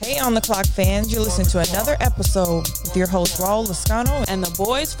Hey, On the Clock fans, you're listening to another episode with your host, Raul Lascano, and the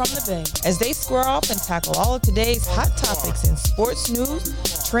boys from the Bay, as they square off and tackle all of today's hot topics in sports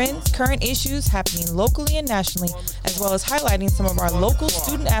news, trends, current issues happening locally and nationally, as well as highlighting some of our local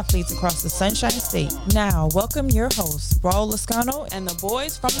student athletes across the Sunshine State. Now, welcome your hosts, Raul Lascano, and the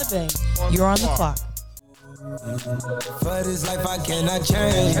boys from the Bay. You're on the clock. For this life I cannot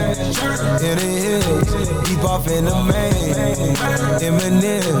change. In the hills, deep off in the main.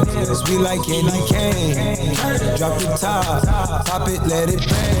 Eminem, sweet like candy cane. Drop the top it, let it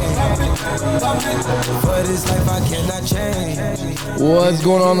bang. For this life I cannot change. What's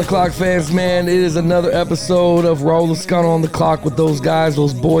going on the clock, fans, man? It is another episode of Raul Lascano on the Clock with those guys,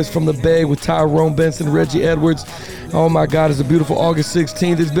 those boys from the Bay, with Tyrone Benson, Reggie Edwards. Oh my God, it's a beautiful August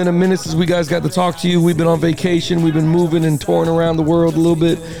 16th. It's been a minute since we guys got to talk to you. We've been on vacation. We've been moving and touring around the world a little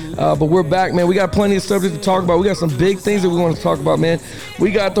bit. But we're back, man. We got plenty of subjects to talk about. We got some big things that we want to talk about, man.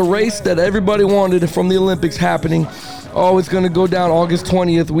 We got the race that everybody wanted from the Olympics happening. Oh, it's going to go down August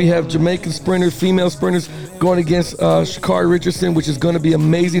 20th. We have Jamaican sprinters, female sprinters, going against Sha'Carri Richardson, which is going to be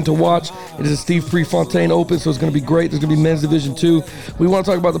amazing to watch. It is a Steve Prefontaine Open, so it's going to be great. There's going to be men's division too. We want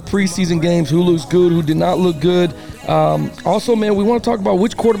to talk about the preseason games, who looks good, who did not look good. Also, man, we want to talk about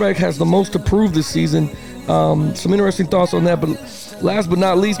which quarterback has the most to prove this season. Some interesting thoughts on that. But last but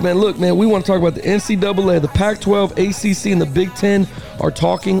not least, man, look, man, we want to talk about the NCAA, the Pac-12, ACC, and the Big Ten are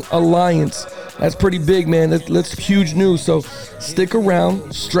talking alliance. That's pretty big, man. That's huge news. So stick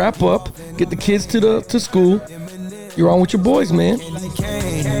around, strap up, get the kids to school. You're on with your boys, man.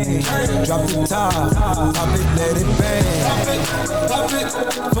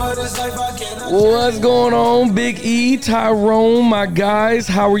 What's going on, Big E, Tyrone, my guys?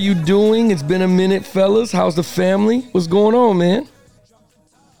 How are you doing? It's been a minute, fellas. How's the family? What's going on, man?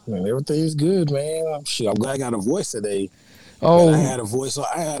 Man, everything's good, man. I'm glad I got a voice today. Oh, I had a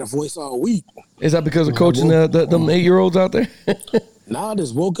voice all week. Is that because of coaching them 8-year-olds out there? Nah, I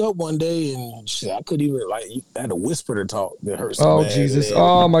just woke up one day and I couldn't even, I had to whisper to talk. It hurt so Oh, bad. Jesus.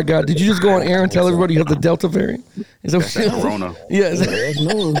 Oh, my God. Did you just go on air and tell everybody you have the Delta variant? Is That's Corona. Yeah.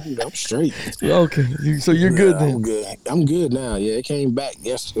 No, I'm straight. Okay. So you're good then? I'm good. I'm good now. Yeah, it came back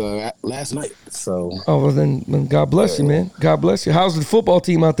last night. So. Oh, well, then God bless you, man. God bless you. How's the football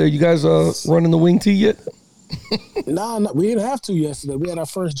team out there? You guys running the wing tee yet? No, we didn't have to yesterday. We had our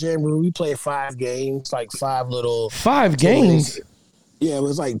first Jamboree. We played 5 games, like 5 little. 5 games? Yeah, it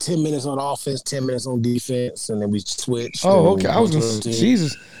was like 10 minutes on offense, 10 minutes on defense, and then we switched. Oh, okay. I was going to say,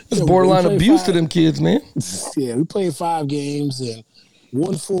 Jesus. That's borderline abuse to them kids, man. Yeah, we played 5 games and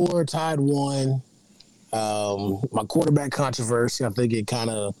won 4, tied 1. My quarterback controversy, I think it kind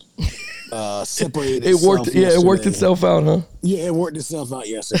of separated itself. It worked itself out, huh? Yeah, it worked itself out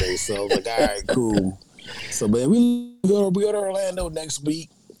yesterday. So I was like, all right, cool. So, but we go to Orlando next week.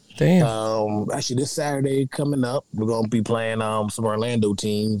 Damn. Actually, this Saturday coming up, we're gonna be playing some Orlando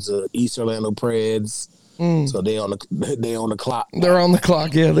teams, East Orlando Preds. So they on the clock. They're on the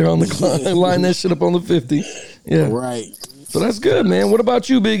clock. Yeah, they're on the clock. Line that shit up on the 50. Yeah. Right. So that's good, man. What about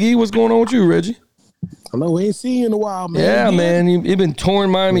you, Big E? What's going on with you, Reggie? I know we ain't seen you in a while, man. Yeah, man. You've been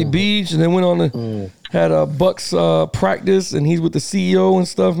touring Miami Beach, and then went on had a Bucks practice, and he's with the CEO and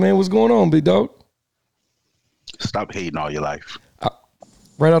stuff, man. What's going on, big dog? Stop hating all your life.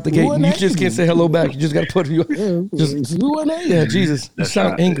 Right out the gate. You just can't say hello back. You just got to put you. Yeah, Jesus. You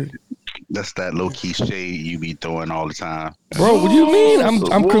sound angry. That's that low-key shade you be throwing all the time. Bro, what do you mean? I'm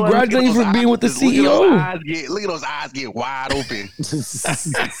congratulating you for being with the CEO. Look at those eyes get wide open.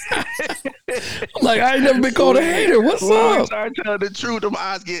 I'm like, I ain't never been called a hater. What's up? I tell the truth. Them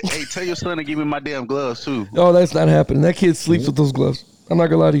eyes get, hey, tell your son to give me my damn gloves, too. Oh, that's not happening. That kid sleeps with those gloves. I'm not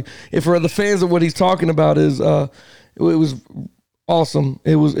going to lie to you. If for the fans of what he's talking about is, it was awesome.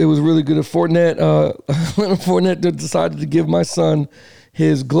 It was really good. Leonard Fournette decided to give my son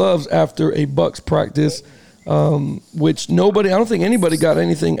his gloves after a Bucks practice, which I don't think anybody got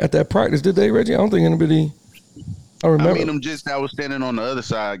anything at that practice, did they, Reggie? I don't think anybody. I remember. I mean, I was standing on the other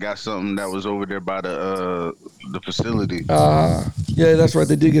side, got something that was over there by the facility. Yeah, that's right.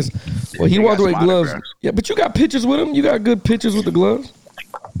 They did get. Well, he walked away with gloves. Autographs. Yeah, but you got pictures with him. You got good pictures with the gloves.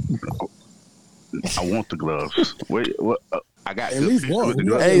 I want the gloves. Wait, what? I got at least one.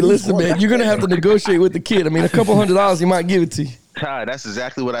 Hey, listen, man, you're gonna have to negotiate with the kid. I mean, a couple $100, he might give it to you. Ty, that's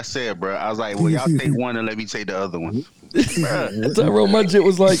exactly what I said, bro. I was like, well, y'all take one and let me take the other one. Tyrone, my jet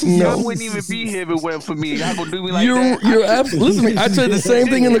was like, no. Y'all wouldn't even be here if it wasn't for me. Y'all gonna do me like that? You're absolutely. Listen to me. I said the same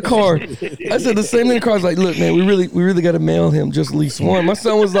thing in the car. I was like, look, man, we really got to mail him just at least one. My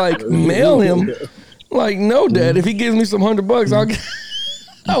son was like, mail him? Like, no, Dad. If he gives me some $100, I'll get.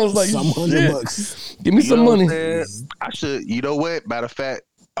 I was like, some $100. Give me some money. I should. You know what? Matter of fact,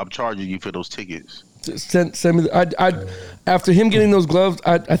 I'm charging you for those tickets. Send me. I after him getting those gloves,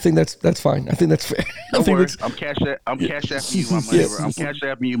 I think that's fine. I think that's fair. I'm cash apping you my money. Yes. I'm cash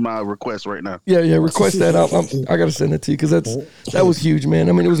apping you my request right now. Yeah. Request that out. I gotta send it to you because that was huge, man.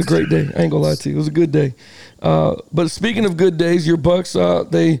 I mean, it was a great day. I ain't gonna lie to you. It was a good day. But speaking of good days, your Bucks,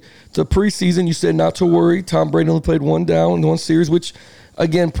 it's a preseason. You said not to worry. Tom Brady only played one down in one series, which,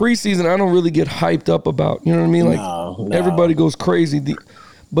 again, preseason I don't really get hyped up about. You know what I mean? Like everybody goes crazy.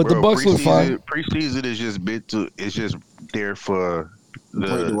 But the Bucks look fine. Preseason is just there for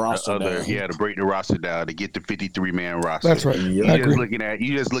the roster down. Yeah, to break the roster down to get the 53-man roster. That's right. You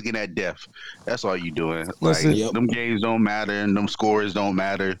just looking at depth. That's all you doing. Listen, them games don't matter and them scores don't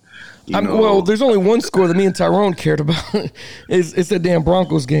matter. Well, there's only one score that me and Tyrone cared about. It's that damn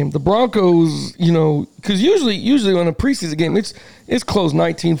Broncos game. The Broncos, because usually on a preseason game, it's close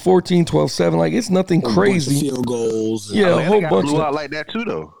 19-14, 12-7. Like, it's nothing crazy. Bunch of field goals. Yeah, a whole bunch. Blew out like that too,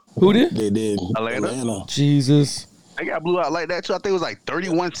 though. Who did? They did. Atlanta. Jesus. They got blew out like that too. I think it was like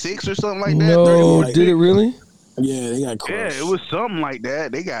 31-6 or something like that. No, did it really? Yeah, they got crushed. Yeah, it was something like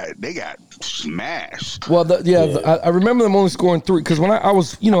that. They got smashed. Well, I remember them only scoring 3 because when I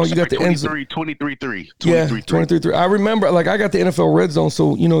was, you got the end zone. 23-3. Yeah, 23-3. I remember, I got the NFL Red Zone,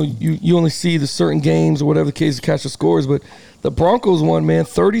 so, you only see the certain games or whatever the case to catch the scores. But the Broncos won, man,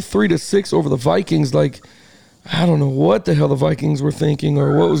 33-6 over the Vikings. Like, I don't know what the hell the Vikings were thinking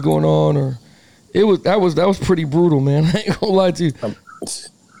or what was going on, or that was pretty brutal, man. I ain't gonna lie to you.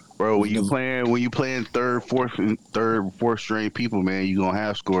 Bro, when you playing third, fourth string people, man, you gonna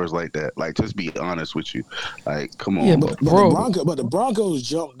have scores like that. Like, just be honest with you. Like, come on, but the Broncos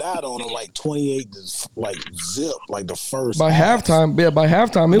jumped out on them like 28 to like zip, like the first. By halftime,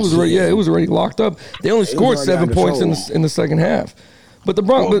 it was already locked up. They only scored 7 points in the second half. But the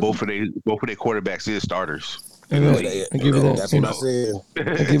Broncos, both of their quarterbacks is starters. I give you that. That's what I said.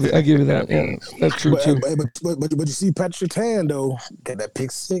 I give you that. Yeah, that's true too. But you see Patrick Surtain though, got that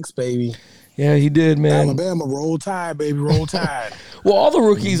pick 6, baby. Yeah, he did, man. Alabama, roll tide, baby, roll tide. Well, all the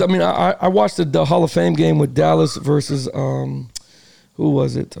rookies. I mean, I watched the Hall of Fame game with Dallas versus who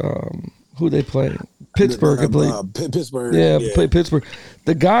was it? Who they play? Pittsburgh. Pittsburgh. Yeah, played Pittsburgh.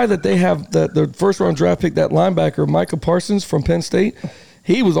 The guy that they have, the first round draft pick, that linebacker, Micah Parsons from Penn State.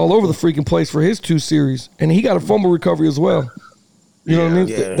 He was all over the freaking place for his 2 series, and he got a fumble recovery as well. You know what I mean?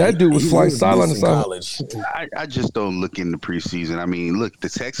 Yeah, that dude was flying sideline to sideline. I just don't look in the preseason. I mean, look, the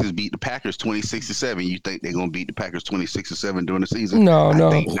Texans beat the Packers 26-7. You think they're gonna beat the Packers 26-7 during the season? No.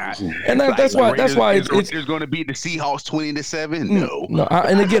 I think not. And that's why it's going to beat the Seahawks 20-7. No.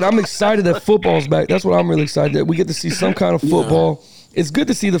 And again, I'm excited that football's back. That's what I'm really excited that we get to see some kind of football. It's good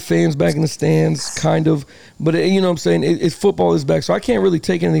to see the fans back in the stands, kind of. But, you know what I'm saying, it's football is back. So I can't really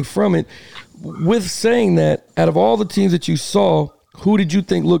take anything from it. With saying that, out of all the teams that you saw, who did you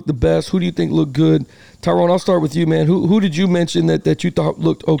think looked the best? Who do you think looked good? Tyrone, I'll start with you, man. Who did you mention that you thought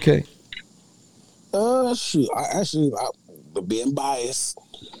looked okay? Shoot. Being biased,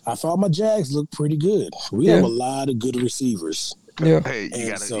 I thought my Jags looked pretty good. We have a lot of good receivers. Yeah. Hey,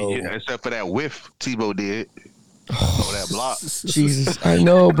 except for that whiff Tebow did. Oh, that block. Jesus, I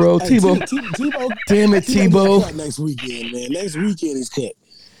know, bro. Tebow. Damn it, Tebow. Next weekend, man. Next weekend he's cut.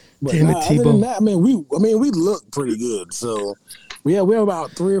 But damn it, Tebow. Other than that, we look pretty good. So we have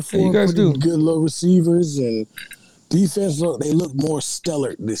about 3 or 4 good little receivers, and defense they look more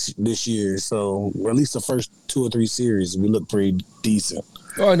stellar this year. So or at least the first 2 or 3 series, we look pretty decent.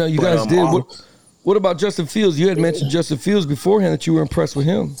 Oh, I know you guys did. What about Justin Fields? You had mentioned Justin Fields beforehand that you were impressed with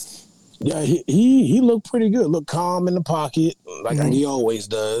him. Yeah, he looked pretty good. Looked calm in the pocket, like he always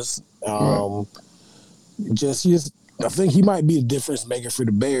does. I think he might be a difference maker for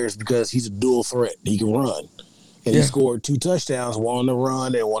the Bears because he's a dual threat. He can run, and he scored 2 touchdowns, one on the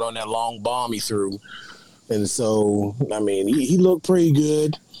run and one on that long bomb he threw. And so, I mean, he looked pretty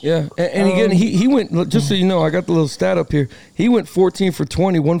good. Yeah, and again, he went. Just so you know, I got the little stat up here. He went 14 for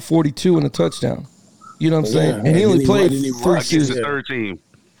 20, 142 and a touchdown. You know what I'm saying? And he only played 3 seasons. The third team.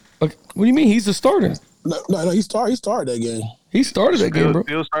 What do you mean? He's the starter. No, he started that game. He started that game, bro.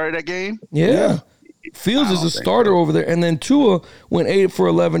 Fields started that game? Yeah. Fields is a starter over there. And then Tua went 8 for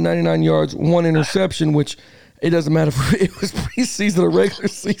 11, 99 yards, 1 interception, which it doesn't matter if it was preseason or regular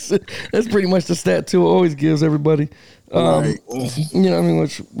season. That's pretty much the stat Tua always gives everybody. Right. You know what I mean?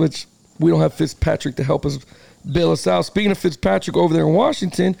 Which we don't have Fitzpatrick to help us bail us out. Speaking of Fitzpatrick over there in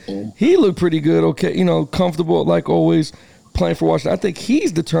Washington, he looked pretty good, okay, comfortable like always. Playing for Washington. I think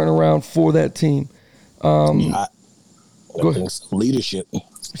he's the turnaround for that team. I think leadership.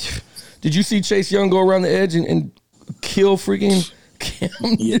 Did you see Chase Young go around the edge and kill freaking Cam?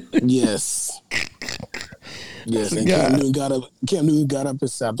 Yes. Yes, and Cam Newton got up and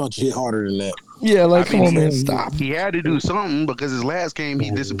said, I thought you hit harder than that. Yeah, like, come on, man, stop. He had to do something because his last game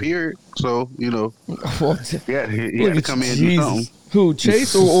he disappeared. So, he had to come in and do something. Who,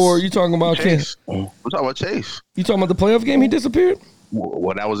 Chase or you talking about Chase? We're talking about Chase. You talking about the playoff game he disappeared?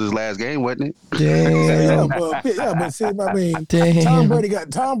 Well, that was his last game, wasn't it? Damn. but see, I mean, damn.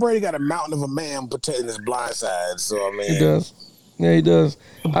 Tom Brady got a mountain of a man protecting his blind side. So I mean, he does. Yeah, he does.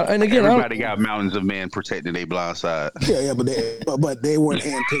 And again, everybody got mountains of men protecting their blind side. Yeah, but they weren't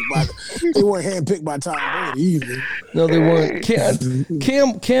handpicked by Tom Brady either. No, they weren't.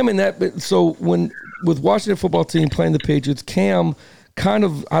 Cam in that. So when with Washington football team playing the Patriots, Cam kind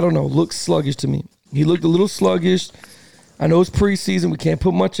of, I don't know, looked sluggish to me. He looked a little sluggish. I know it's preseason. We can't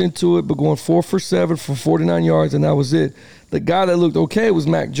put much into it, but going 4 for 7 for 49 yards, and that was it. The guy that looked okay was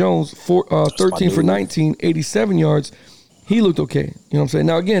Mac Jones, 13 for 19, 87 yards. He looked okay. You know what I'm saying?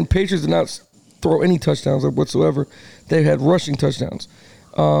 Now, again, Patriots did not throw any touchdowns whatsoever. They had rushing touchdowns.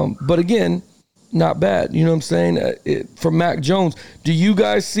 But, again, not bad. You know what I'm saying? For Mac Jones, do you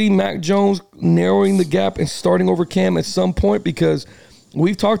guys see Mac Jones narrowing the gap and starting over Cam at some point? Because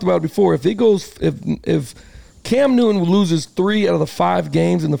we've talked about it before. If Cam Newton loses 3 out of the 5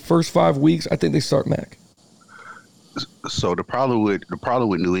 games in the first 5 weeks, I think they start Mac. So the problem with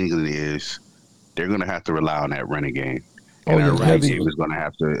New England is they're going to have to rely on that running game. And that running game is going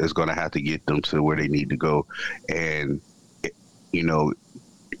to have to get them to where they need to go. And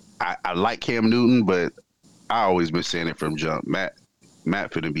I like Cam Newton, but I always been saying it from jump. Matt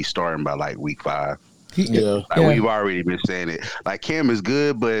finna be starting by like week 5. We've already been saying it. Like, Cam is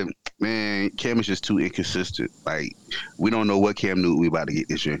good, but man, Cam is just too inconsistent. Like, we don't know what Cam Newton we about to get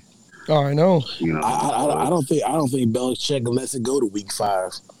this year. Oh, I know. I don't think Belichick lets it go to week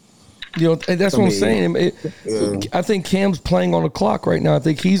 5. That's what I'm saying. I think Cam's playing on the clock right now. I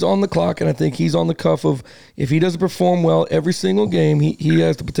think he's on the clock, and I think he's on the cuff of, if he doesn't perform well every single game, he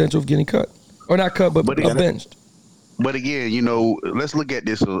has the potential of getting cut. Or not cut, but benched. But again, let's look at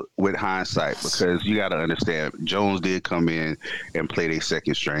this with hindsight, because you got to understand, Jones did come in and play their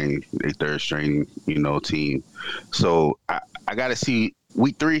second string, their third string, team. So I got to see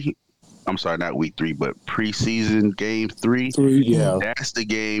week 3. I'm sorry, not week 3, but preseason game 3. Yeah. That's the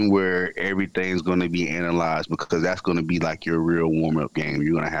game where everything's going to be analyzed, because that's going to be like your real warm-up game.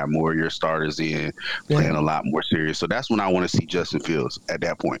 You're going to have more of your starters in playing a lot more serious. So that's when I want to see Justin Fields at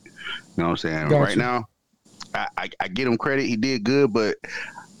that point. You know what I'm saying? Gotcha. Right now, I give him credit. He did good, but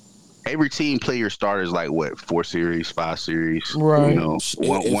every team play your starters like 4 series, 5 series, right?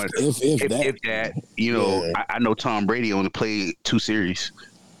 If that. I know Tom Brady only played 2 series.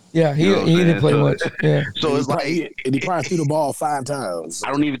 Yeah, he didn't play much. Yeah, so it's he probably threw the ball 5 times. I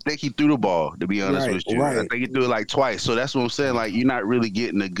don't even think he threw the ball, to be honest with you. Right. I think he threw it like twice. So that's what I'm saying. Like, you're not really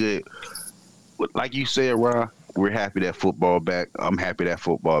getting a good, like you said, Ron. We're happy that football back. I'm happy that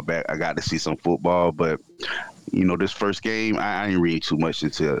football back. I got to see some football, but this first game, I ain't read too much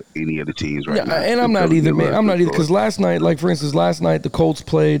into any of the teams right now. And I'm not either, man. I'm not either, because last night, like for instance, the Colts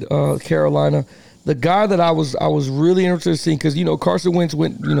played Carolina. The guy that I was really interested in seeing, because Carson Wentz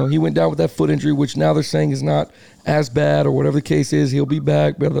he went down with that foot injury, which now they're saying is not as bad, or whatever the case is. He'll be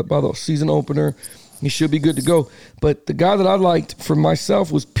back by the season opener. He should be good to go. But the guy that I liked for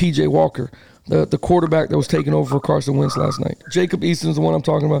myself was P.J. Walker, the quarterback that was taking over for Carson Wentz last night. Jacob Easton's the one I'm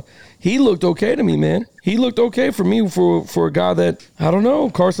talking about. He looked okay to me, man. He looked okay for me for a guy that, I don't know,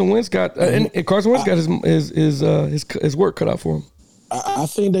 Carson Wentz got his work cut out for him. I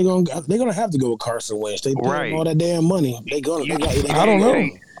think they're gonna have to go with Carson Wentz. They pay all that damn money. I don't know.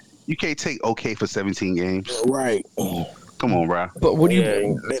 You can't take okay for 17 games. Right. Come on, bro. But what do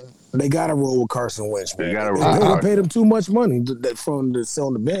you? They gotta roll with Carson Wentz. Man. They gotta roll. They paid him too much money from the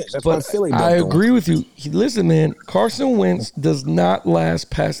on the bench. That's why Philly. I agree with you. Listen, man. Carson Wentz does not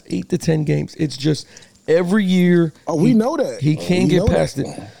last past 8 to 10 games. It's just every year. Oh, we know that he can't get past it.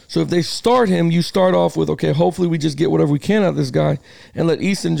 So if they start him, you start off with, okay, hopefully we just get whatever we can out of this guy, and let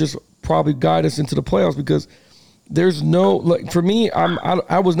Easton just probably guide us into the playoffs, because there's no, like, for me,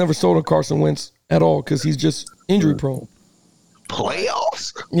 I was never sold on Carson Wentz at all, because he's just injury prone.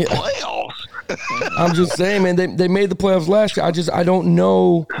 Playoffs? Yeah. Playoffs? I'm just saying, man, they made the playoffs last year. I don't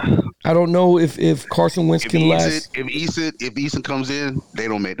know if Carson Wentz can last. If Easton comes in, they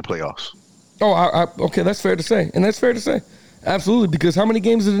don't make the playoffs. Oh, okay, that's fair to say. And that's fair to say. Absolutely, because how many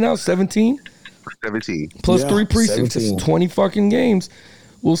games is it now? 17? 17. Plus 3 precincts. It's 20 fucking games.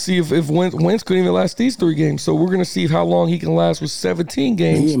 We'll see if Wentz couldn't even last these 3 games. So we're going to see how long he can last with 17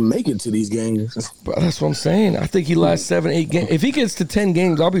 games. He didn't make it to these games. But that's what I'm saying. I think he lasts 7, 8 games. If he gets to 10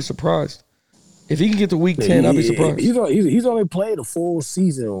 games, I'll be surprised. If he can get to week 10, I'll be surprised. He's only played a full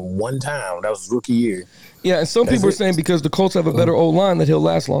season one time. That was his rookie year. Yeah, and some people are saying because the Colts have a better O-line that he'll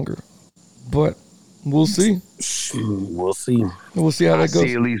last longer. But we'll see. We'll see. We'll see how that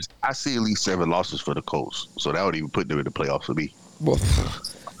goes. I see at least 7 losses for the Colts. So that would even put them in the playoffs for me. Well,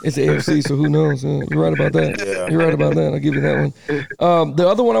 it's the AFC, so who knows? You're right about that. Yeah. You're right about that. I'll give you that one. The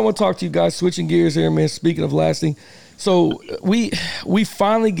other one I want to talk to you guys, switching gears here, man, speaking of lasting. So we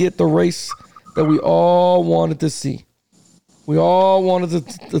finally get the race that we all wanted to see. We all wanted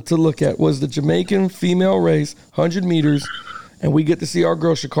to look at was the Jamaican female race, 100 meters, and we get to see our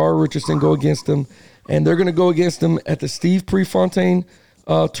girl Sha'Carri Richardson go against them, and they're going to go against them at the Steve Prefontaine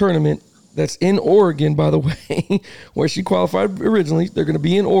tournament that's in Oregon, by the way, where she qualified originally. They're going to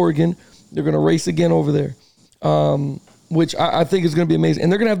be in Oregon. They're going to race again over there, which I think is going to be amazing.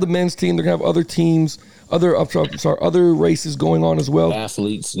 And they're going to have the men's team. They're going to have other teams, other races going on as well.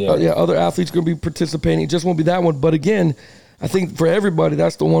 Athletes, other athletes going to be participating. It just won't be that one. But again, I think for everybody,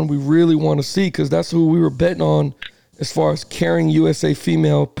 that's the one we really want to see because that's who we were betting on as far as carrying USA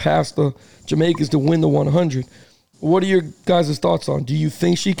female past the Jamaicans to win the 100. What are your guys' thoughts on? Do you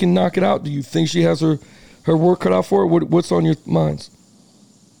think she can knock it out? Do you think she has her work cut out for her? What's on your minds?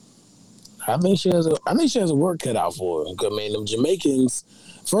 I think she has a work cut out for her. I mean, the Jamaicans.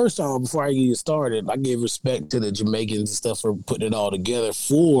 First off, before I get started, I give respect to the Jamaicans and stuff for putting it all together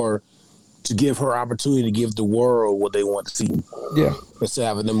to give her opportunity to give the world what they want to see. Yeah, instead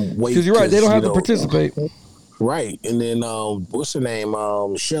of having them wait. Because you're right, they don't have to participate. Right, and then what's her name?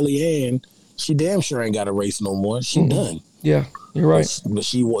 Shelly Ann. She damn sure ain't got a race no more. She done. Yeah, you're right. But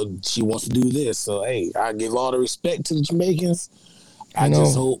she wants to do this. So hey, I give all the respect to the Jamaicans. I know.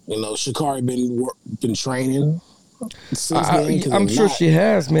 just hope Sha'Carri been training. I'm sure she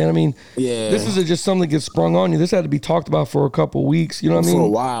has, man. I mean, this isn't just something that gets sprung on you. This had to be talked about for a couple weeks. You know what I mean? For a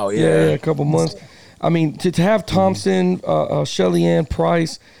while, yeah, a couple months. I mean, to have Thompson, Shelly Ann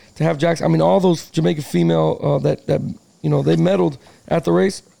Price, to have Jackson. I mean, all those Jamaican female that they medaled at the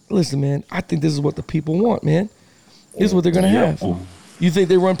race. Listen, man, I think this is what the people want, man. This is what they're going to have. You think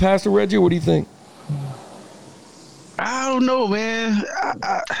they run past the Reggie? What do you think? I don't know, man.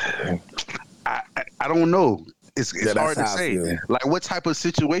 I don't know. It's hard to say. Like, what type of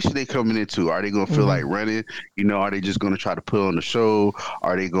situation they coming into? Are they going to feel like running? Are they just going to try to put on the show?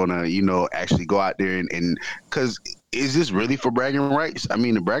 Are they going to, actually go out there and because is this really for bragging rights? I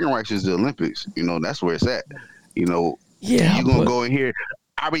mean, the bragging rights is the Olympics. That's where it's at. Yeah, you're going to go in here.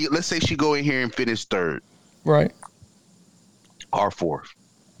 I mean, let's say she go in here and finish third. Right. Or fourth.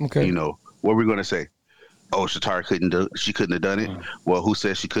 Okay. What are we going to say? Oh, Sha'Carri couldn't have done it. Well, who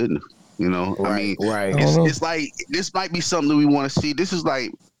said she couldn't? Right, I mean, right. It's like this might be something that we want to see. This is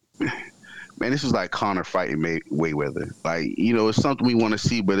like, man, this is like Conor fighting Mayweather. Like, it's something we want to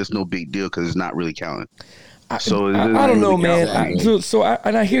see, but it's no big deal because it's not really counting. So I don't know, man.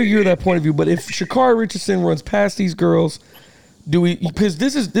 I hear you're that point of view, but if Sha'Carri Richardson runs past these girls, because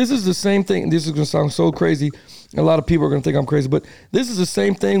this is the same thing. This is going to sound so crazy. A lot of people are going to think I'm crazy, but this is the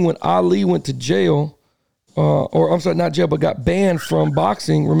same thing when Ali went to jail. Or I'm sorry, not jail, but got banned from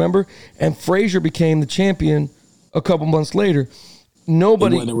boxing, remember? And Frazier became the champion a couple months later.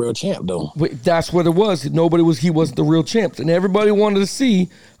 Nobody. He wasn't the real champ, though. That's what it was. He wasn't the real champ. And everybody wanted to see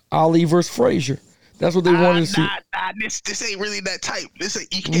Ali versus Frazier. That's what they wanted to see. This ain't really that type.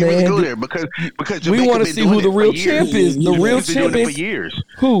 You can't really go there because we want to see who the real champ is. The real champ is for years.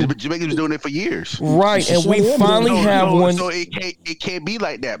 Who? Jamaica's been doing it for years. Right, and we finally have one. So it can't be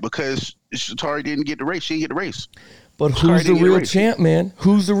like that because Sha'Carri didn't get the race. She didn't get the race. But who's the real champ, man?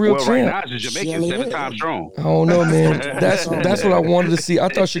 Who's the real champ? Right now it's Jamaican 7 times strong. I don't know, man. That's what I wanted to see. I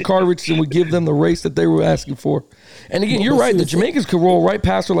thought Sha'Carri Richardson would give them the race that they were asking for. And again, you're right. The Jamaicans could roll right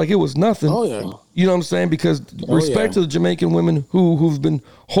past her like it was nothing. Oh, yeah. You know what I'm saying? Because respect to the Jamaican women who've been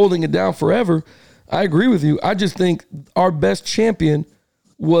holding it down forever. I agree with you. I just think our best champion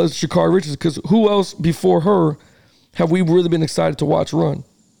was Sha'Carri Richardson because who else before her have we really been excited to watch run?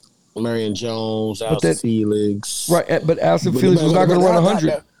 Marion Jones, Allyson Felix. Right, but Allyson Felix was not going to run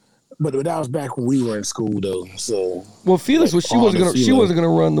 100. But that was back when we were in school, though. So Felix she wasn't going to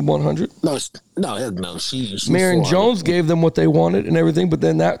run the 100. No. She Marion Jones gave them what they wanted and everything, but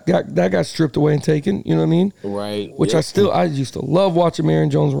then that got stripped away and taken. You know what I mean? Right. Which I used to love watching Marion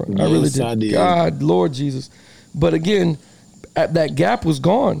Jones run. I really did. I did. God, Lord Jesus. But again, that gap was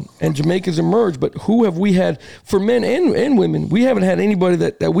gone and Jamaicans emerged. But who have we had for men and women? We haven't had anybody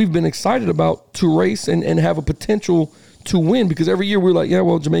that we've been excited about to race and have a potential to win, because every year we're like, yeah,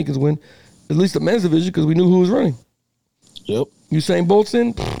 well, Jamaicans win, at least the men's division, because we knew who was running. Yep. Usain Bolt's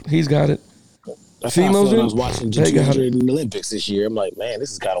in, he's got it. That's how I felt when I was watching the 200 in the Olympics this year. I'm like, man,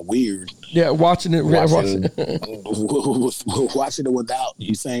 this is kind of weird. Yeah, watching it watching it without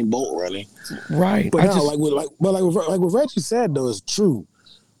Usain Bolt running. Right. But like what Reggie said, though, is true.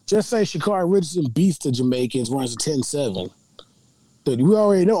 Just say Sha'Carri Richardson beats the Jamaicans, runs a 10-7. Dude, we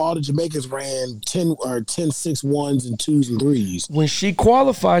already know all the Jamaicans ran 10-6 1s and 2s and 3s. When she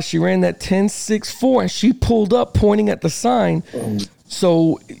qualified, she ran that 10-6-4, and she pulled up pointing at the sign.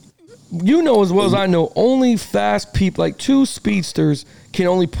 So, you know as well as I know, only fast people, like two speedsters, can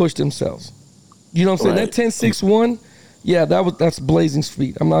only push themselves. You know what I'm saying? That 10-6-1, yeah, that's blazing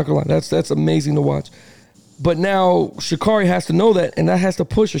speed. I'm not gonna lie, that's amazing to watch. But now Sha'Carri has to know that, and that has to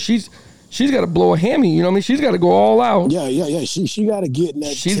push her. She's got to blow a hammy. You know what I mean? She's got to go all out. Yeah. She got to get in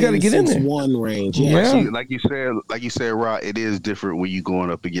that. She's got to get in there. 1 range. Yeah. Like you said, Rod, it is different when you going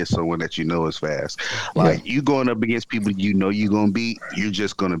up against someone that you know is fast. Like you going up against people you know you're gonna beat, you're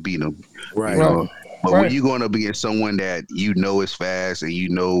just gonna beat them. Right. You know? But when you going up against someone that you know is fast and you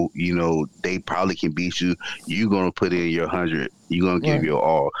know they probably can beat you, you're gonna put in your 100. You're gonna give your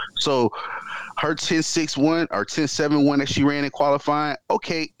all. So her 10-6-1 or 10-7-1 that she ran in qualifying,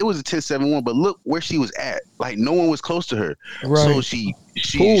 okay, it was a 10-7-1, but look where she was at. Like no one was close to her. Right. So she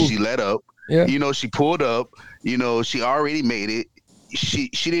let up. Yeah. She pulled up. She already made it. She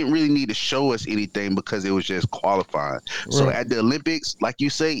didn't really need to show us anything because it was just qualifying. Right. So at the Olympics, like you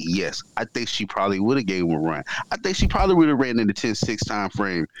say, yes, I think she probably would have gave him a run. I think she probably would have ran in the 10-6 time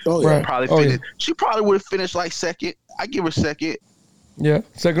frame. Oh yeah. She probably would have finished like second. I give her second. Yeah,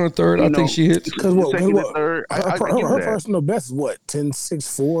 second or third. I think she hits. Because second or third. Her personal best is what?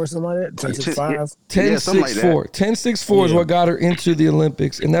 10-6-4 or something like that? 10-6-5? 10-6-4. 10-6-4 is what got her into the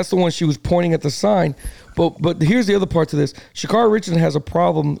Olympics, and that's the one she was pointing at the sign. But here's the other part to this. Sha'Carri Richardson has a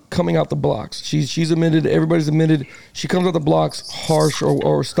problem coming out the blocks. She's admitted, everybody's admitted, she comes out the blocks harsh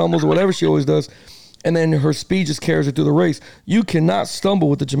or stumbles or whatever she always does, and then her speed just carries her through the race. You cannot stumble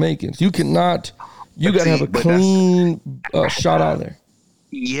with the Jamaicans. You got to have a clean shot out of there.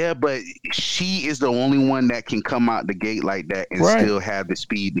 Yeah, but she is the only one that can come out the gate like that and still have the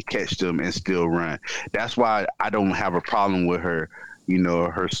speed to catch them and still run. That's why I don't have a problem with her,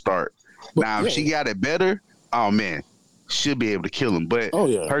 her start. Now, if she got it better, oh, man, she'll be able to kill him. But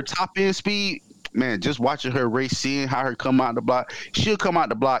her top end speed, man, just watching her race, seeing how her come out the block, she'll come out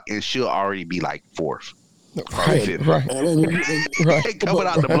the block and she'll already be like fourth. Right. Coming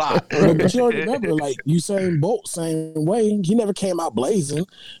out the block. But you already remember, like Usain Bolt, same way. He never came out blazing.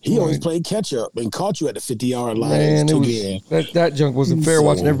 He always played catch up and caught you at the 50-yard line. Man, that junk wasn't fair.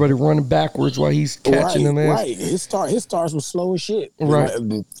 Watching everybody running backwards while he's catching them. Right. His starts were slow as shit. Right.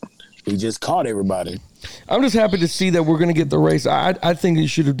 He just caught everybody. I'm just happy to see that we're going to get the race. I think you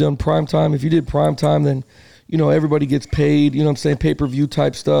should have done prime time. If you did prime time, then everybody gets paid. You know what I'm saying? Pay-per-view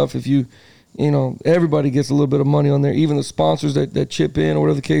type stuff. If you. Everybody gets a little bit of money on there, even the sponsors that chip in or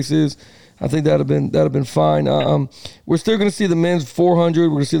whatever the case is. I think that'd have been fine. We're still going to see the men's 400. We're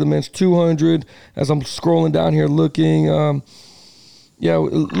going to see the men's 200 as I'm scrolling down here looking. It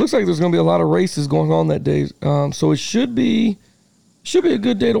looks like there's going to be a lot of races going on that day. So it should be a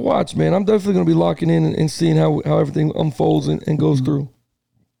good day to watch, man. I'm definitely going to be locking in and seeing how everything unfolds and goes through.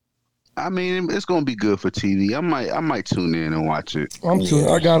 I mean, it's gonna be good for TV. I might tune in and watch it. I'm tuning.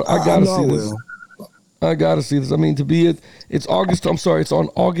 I gotta see this. I gotta see this. I mean, it's August. I'm sorry, it's on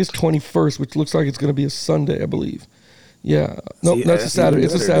August 21st, which looks like it's gonna be a Sunday, I believe. Yeah. Nope, that's a Saturday.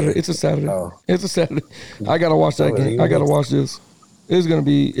 It's a Saturday. It's a Saturday. Oh. It's a Saturday. I gotta watch that game. I gotta watch this. It's gonna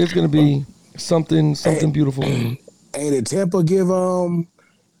be something beautiful. Hey, did Tampa give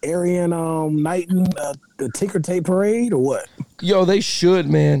Arian Knighton the ticker tape parade or what? Yo, they should,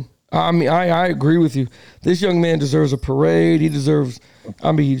 man. I mean, I agree with you. This young man deserves a parade. He deserves,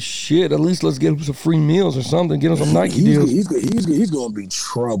 shit, at least let's get him some free meals or something. Get him some Nike deals. He's going to be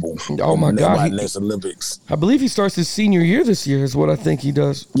trouble. Oh, my God. Next Olympics. I believe he starts his senior year this year is what I think he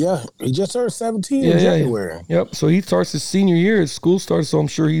does. Yeah, he just turned 17 in January. Yep, so he starts his senior year. His school starts, so I'm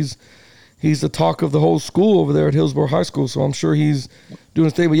sure he's the talk of the whole school over there at Hillsborough High School, so I'm sure he's doing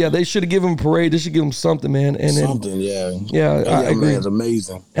his thing. But, yeah, they should have given him a parade. They should give him something, man. And something, Yeah, I agree. Man's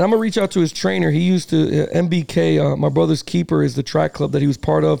amazing. And I'm going to reach out to his trainer. He used to, MBK, my brother's keeper, is the track club that he was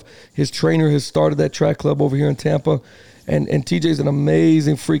part of. His trainer has started that track club over here in Tampa. And TJ's an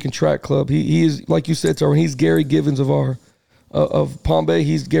amazing freaking track club. He is, like you said, Taryn, he's Gary Givens of Palm Bay.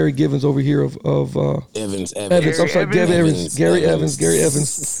 He's Gary Givens over here of Evans. I'm sorry, Gary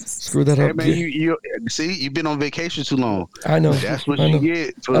Evans. Screw that up. Hey, man, you see, you've been on vacation too long. I know. That's what you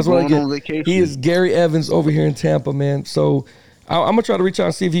get for going on vacation. He is Gary Evans over here in Tampa, man. So I'm gonna try to reach out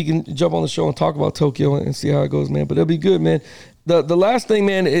and see if he can jump on the show and talk about Tokyo and see how it goes, man. But it'll be good, man. The last thing,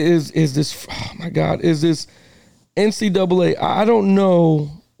 man, is this. Oh my God, is this NCAA. I don't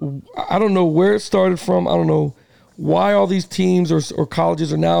know where it started from. I don't know why all these teams or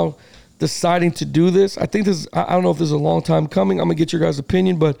colleges are now deciding to do this. I think this. I don't know if this is a long time coming. I'm gonna get your guys'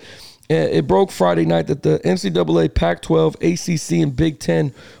 opinion, but it broke Friday night that the NCAA, Pac-12, ACC, and Big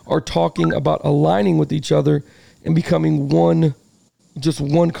Ten are talking about aligning with each other and becoming one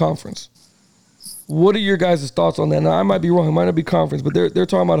conference. What are your guys' thoughts on that? Now, I might be wrong. It might not be conference, but they're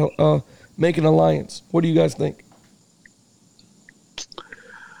talking about making an alliance. What do you guys think?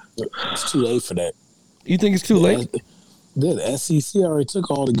 It's too late for that. You think it's too late? The SEC already took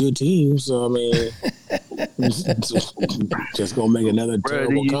all the good teams, so I mean, just gonna make another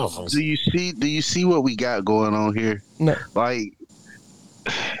terrible conference. Do you see what we got going on here? No. Like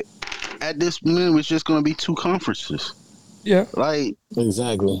at this moment, it's just gonna be two conferences. Yeah. Like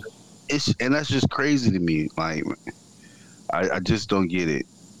exactly. And that's just crazy to me. Like I just don't get it.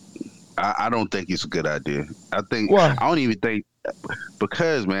 I don't think it's a good idea. I think Why? I don't even think.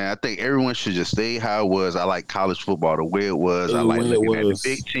 Because, man, I think everyone should just stay how it was. I like college football the way it was. I like looking at the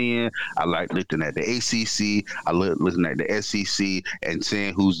Big Ten. I like looking at the ACC. I looking at the SEC and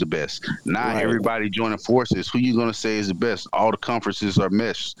saying who's the best. Not everybody joining forces. Who you going to say is the best? All the conferences are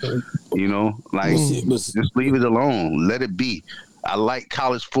meshed. You know? Like, just leave it alone. Let it be. I like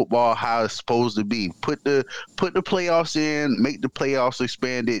college football how it's supposed to be. Put the playoffs in, make the playoffs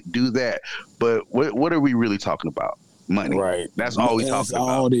expanded, do that. But what are we really talking about? Money, right? That's all we talking about. That's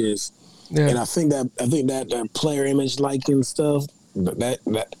all it is. Yeah. And I think that player image liking stuff.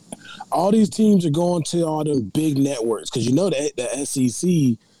 That all these teams are going to all them big networks because you know that the SEC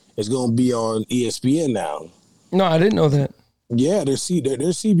is going to be on ESPN now. No, I didn't know that. Yeah, their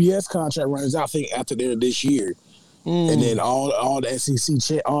CBS contract runs out. I think after this year, and then all the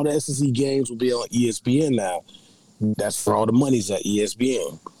SEC games will be on ESPN now. That's for all the money's at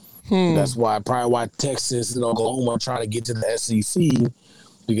ESPN. That's why Texas and Oklahoma are trying to get to the SEC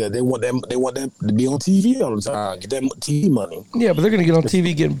because they want them to be on TV all the time, get that TV money. Yeah, but they're going to get on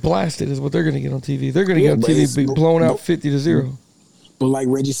TV getting blasted is what they're going to get on TV. They're going to get on TV be blown out 50-0. But like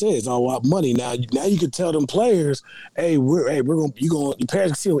Reggie said, it's all about money. Now you can tell them players, hey, your parents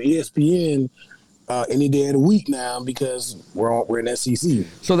can see on ESPN any day of the week now because we're in SEC.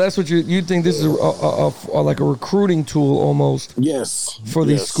 So that's what you think this is like a recruiting tool almost. Yes. For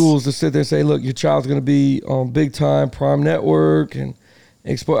these schools to sit there and say, look, your child's going to be on big time Prime Network and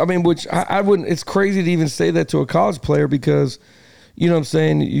expose. I mean, which I wouldn't. It's crazy to even say that to a college player because, you know what I'm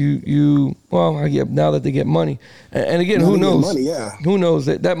saying. Now that they get money, and again, who knows? Money, yeah. Who knows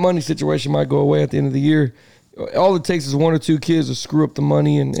that money situation might go away at the end of the year. All it takes is one or two kids to screw up the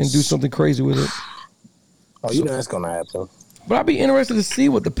money and do something crazy with it. Oh, you know that's going to happen. But I'd be interested to see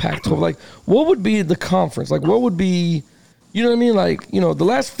what the Pac-12, like, what would be the conference? Like, what would be, you know what I mean? Like, you know, the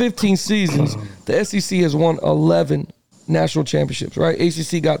last 15 seasons, the SEC has won 11 national championships, right?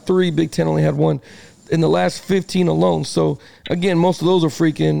 ACC got 3, Big Ten only had 1 in the last 15 alone. So, again, most of those are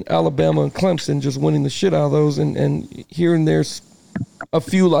freaking Alabama and Clemson just winning the shit out of those. And here and there's a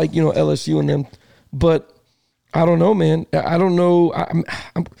few like, you know, LSU and them. But I don't know, man. I don't know.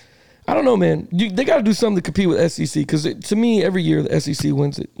 I don't know, man. They got to do something to compete with SEC because to me, every year the SEC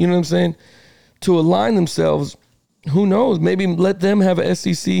wins it. You know what I'm saying? To align themselves, who knows? Maybe let them have a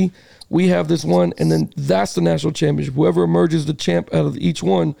SEC. We have this one, and then that's the national championship. Whoever emerges the champ out of each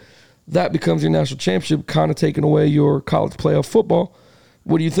one, that becomes your national championship, kind of taking away your college playoff football.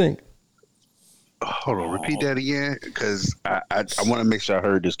 What do you think? Hold on, repeat that again, because I want to make sure I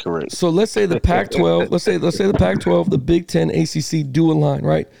heard this correct. So let's say the Pac-12, let's say the Pac-12, the Big Ten, ACC do align,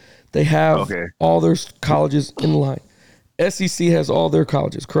 right? They have all their colleges in line. SEC has all their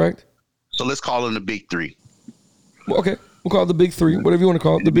colleges, correct? So let's call them the Big Three. Okay, we'll call it the Big Three, whatever you want to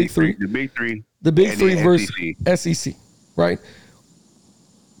call it, the Big Three. The Big Three. The Big Three versus SEC, right?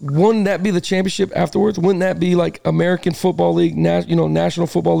 Wouldn't that be the championship afterwards? Wouldn't that be like American Football League, National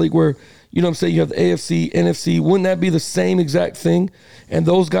Football League where, you know what I'm saying, you have the AFC, NFC. Wouldn't that be the same exact thing? And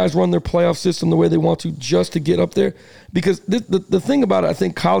those guys run their playoff system the way they want to just to get up there? Because the thing about it, I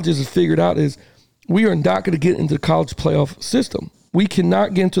think colleges have figured out is we are not going to get into the college playoff system. We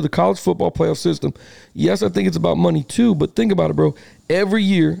cannot get into the college football playoff system. Yes, I think it's about money too, but think about it, bro. Every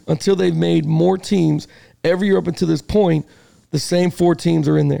year until they've made more teams, every year up until this point, the same 4 teams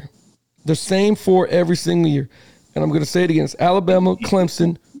are in there. The same 4 every single year. And I'm going to say it again. It's Alabama,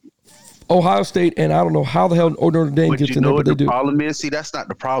 Clemson, Ohio State, and I don't know how the hell Notre Dame gets in there, but they do. The problem is, see, that's not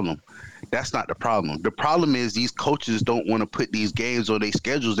the problem. That's not the problem. The problem is these coaches don't want to put these games on their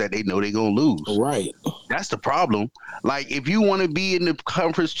schedules that they know they're going to lose. Right. That's the problem. Like, if you want to be in the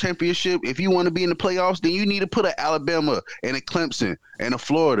conference championship, if you want to be in the playoffs, then you need to put an Alabama and a Clemson and a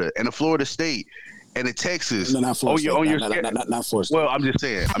Florida and a Florida State and a Texas not Florida on your schedule. Not Florida State. Well, I'm just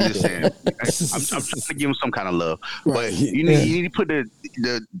saying. I'm trying to give them some kind of love. Right. But you need to put the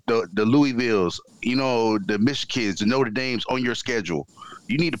Louisvilles, the Michigans, the Notre Dames on your schedule.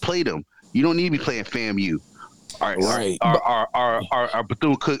 You need to play them. You don't need to be playing FAMU. Right. Our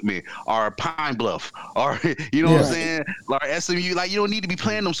Bethune-Cookman, our Pine Bluff, what I'm saying? Our SMU. Like, you don't need to be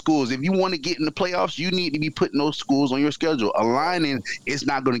playing them schools. If you want to get in the playoffs, you need to be putting those schools on your schedule. Aligning is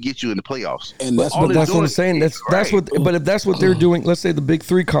not going to get you in the playoffs. And that's what I'm saying. That's what. But if that's what they're doing, let's say the Big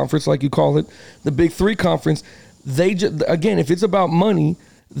Three conference, like you call it, the Big Three conference, they just, again, if it's about money,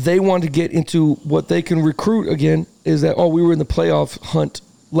 they want to get into what they can recruit again. Is that we were in the playoff hunt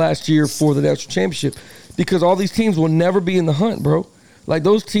last year for the national championship. Because all these teams will never be in the hunt, bro. Like,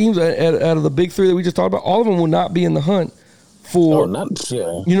 those teams out of the Big Three that we just talked about, all of them will not be in the hunt for. You know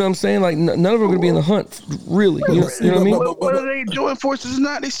what I'm saying? Like, none of them are going to be in the hunt, really. You know what I mean? Whether they join forces or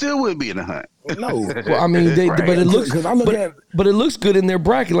not, they still would be in the hunt. No. Well, I mean, but it looks. But it looks good in their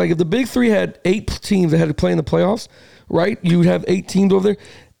bracket. Like, if the Big Three had 8 teams that had to play in the playoffs, right? You would have 8 teams over there.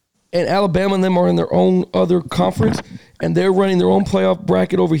 And Alabama and them are in their own other conference, and they're running their own playoff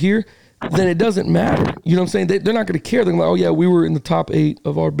bracket over here. Then it doesn't matter. You know what I'm saying? They're not going to care. They're like, we were in the top 8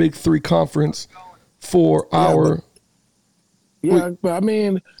 of our Big Three conference for our. But I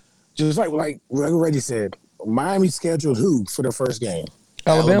mean, just like Reggie said, Miami scheduled who for the first game?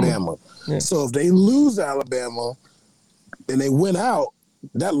 Alabama. Yeah. So if they lose Alabama and they win out,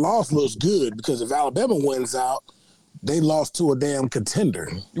 that loss looks good, because if Alabama wins out, they lost to a damn contender.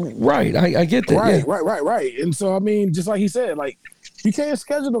 Right. I get that. Right. And so, I mean, just like he said, like, you can't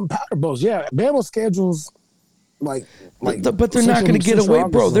schedule them powder boats. Yeah, Bama schedules but they're not going to get away,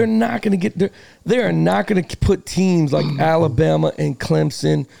 bro. They're not going to get. They are not going to put teams like Alabama and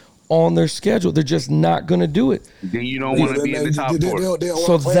Clemson on their schedule. They're just not going to do it. Then you don't want to be in the top 4.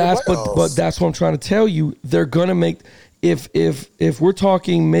 So but that's what I'm trying to tell you. They're going to make if we're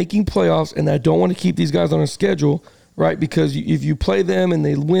talking making playoffs, and I don't want to keep these guys on a schedule, right? Because if you play them and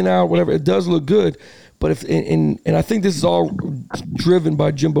they win out, whatever, it does look good. But if and I think this is all driven by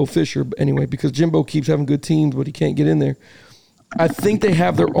Jimbo Fisher anyway, because Jimbo keeps having good teams, but he can't get in there. I think they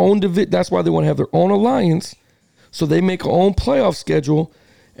have their own division. That's why they want to have their own alliance. So they make their own playoff schedule,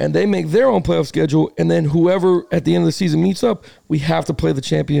 and they make their own playoff schedule, and then whoever at the end of the season meets up, we have to play the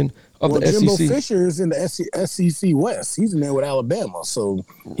champion of the SEC. Jimbo Fisher is in the SEC West. He's in there with Alabama, so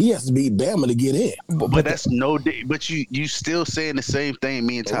he has to beat Bama to get in. But that's But you still saying the same thing.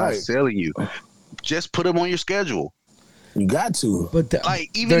 Me and Ty's telling you. Just put them on your schedule. You got to. But they're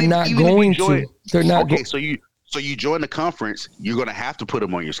not going to. They're not. Okay, so you join the conference, you're going to have to put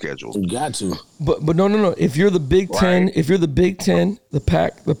them on your schedule. You got to. But no. If you're the Big Ten, the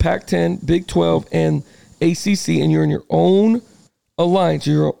Pac-10, Big 12, and ACC, and you're in your own alliance,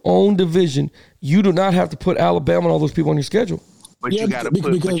 your own division, you do not have to put Alabama and all those people on your schedule. But you got to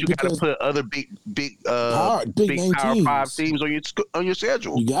put other big Power 5 teams on your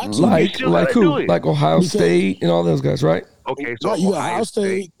schedule. You got to. Like who? Like Ohio State and all those guys, right? Okay, so you got Ohio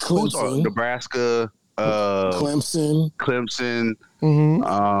State, Clemson, Nebraska, Clemson,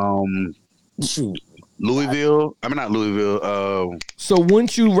 shoot, Louisville. I mean, not Louisville. So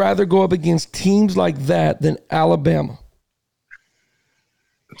wouldn't you rather go up against teams like that than Alabama?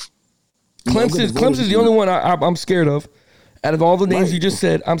 Clemson's the only one I'm scared of. Out of all the names you just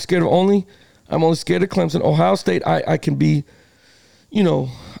said, I'm only scared of Clemson. Ohio State, I can be,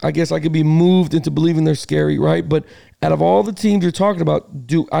 I guess I could be moved into believing they're scary, right? But out of all the teams you're talking about,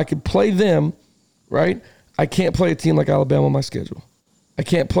 I could play them, right? I can't play a team like Alabama on my schedule. I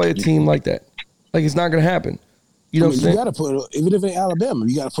can't play a team like that. Like, it's not going to happen. You know what I'm saying? You got to put, even if it's Alabama,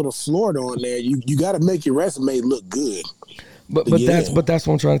 you got to put a Florida on there. You got to make your resume look good. But that's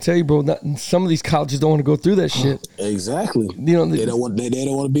what I'm trying to tell you, bro. Some of these colleges don't want to go through that shit. Exactly. They don't want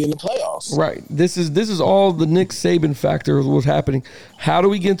to be in the playoffs. Right. This is all the Nick Saban factor of what's happening. How do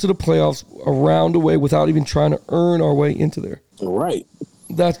we get into the playoffs around the way without even trying to earn our way into there? Right.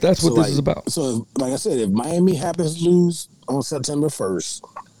 That's what this is about. So, like I said, if Miami happens to lose on September 1st,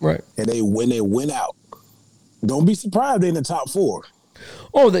 right, and they win out, don't be surprised they're in the top 4.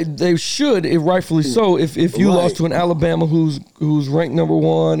 Oh, they should, rightfully so. If you lost to an Alabama who's ranked number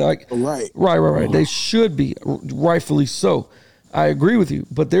 1, right. They should be, rightfully so. I agree with you.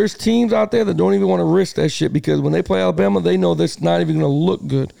 But there's teams out there that don't even want to risk that shit, because when they play Alabama, they know that's not even going to look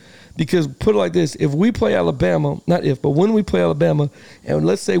good. Because put it like this, if we play Alabama, not if, but when we play Alabama, and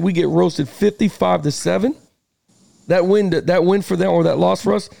let's say we get roasted 55-7, that win for them or that loss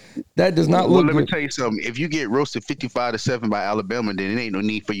for us, that does not look good. Let me tell you something. If you get roasted 55-7 by Alabama, then it ain't no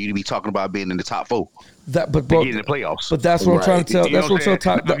need for you to be talking about being in the top 4. But bro, get in the playoffs. But that's what I'm trying to tell. That's what I'm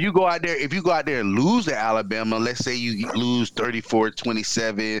trying to tell. If you go out there and lose to Alabama, let's say you lose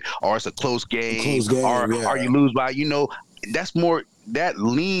 34-27, or it's a close game, or you lose by, that's more. That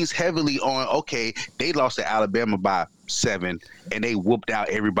leans heavily on, okay, they lost to Alabama by 7 and they whooped out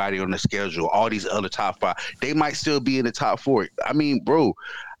everybody on the schedule, all these other top 5. They might still be in the top 4. I mean, bro,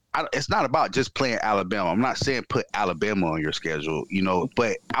 it's not about just playing Alabama. I'm not saying put Alabama on your schedule,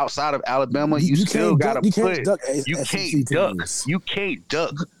 but outside of Alabama, you still got to put. You can't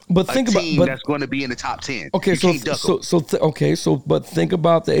duck. But think a about team that's going to be in the top 10. Okay, but think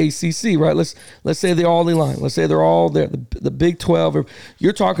about the ACC, right? Let's say they're all in line. Let's say they're all there. The Big 12.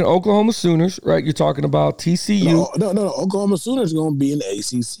 You're talking Oklahoma Sooners, right? You're talking about TCU. No. Oklahoma Sooners going to be in the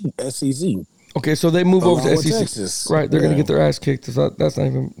ACC, SEC. Okay, so they move over to SEC, Texas. right? They're going to get their ass kicked.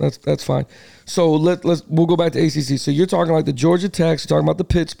 That's fine. So we'll go back to ACC. So you're talking like the Georgia Techs, you're talking about the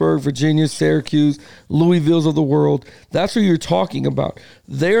Pittsburgh, Virginia, Syracuse, Louisville's of the world. That's who you're talking about.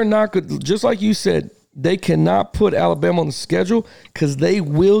 They're not good. Just like you said, they cannot put Alabama on the schedule because they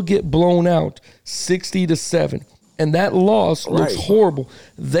will get blown out 60-7. And that loss looks horrible.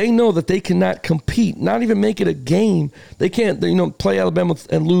 They know that they cannot compete, not even make it a game. They can't, play Alabama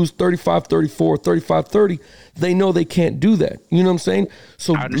and lose 35-34, 35-30. They know they can't do that. You know what I'm saying?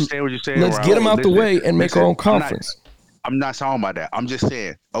 So I understand what you're saying. Let's get them out the way and make our own conference. I'm not talking about that. I'm just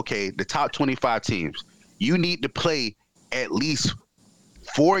saying, okay, the top 25 teams, you need to play at least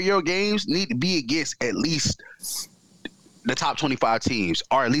 4 of your games need to be against at least the top 25 teams,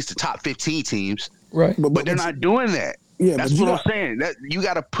 or at least the top 15 teams. Right. But they're not doing that. Yeah, that's what I'm saying. That you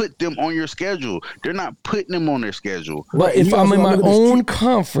got to put them on your schedule. They're not putting them on their schedule. But if I'm in my own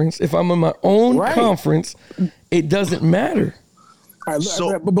conference, it doesn't matter. Right,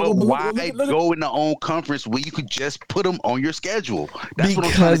 but why go in the own conference when you could just put them on your schedule? That's what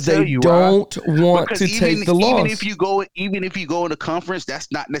I'm trying to tell you. Because they don't want to take the loss. Even if you go in the conference,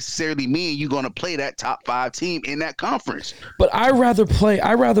 that's not necessarily mean you're going to play that top 5 team in that conference. But I rather play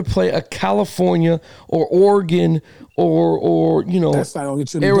a California or Oregon or that's not gonna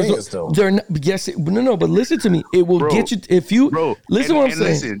get you in the dance, though. But listen to me. It will get you if you listen to what I'm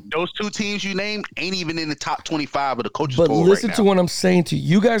saying. Listen, those 2 teams you named ain't even in the top 25 of the coaches poll. But listen right to what I'm saying to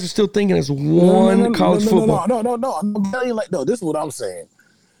you. You guys are still thinking it's college football. No. I'm telling you, this is what I'm saying.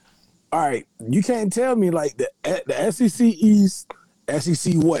 All right, you can't tell me like the SEC East,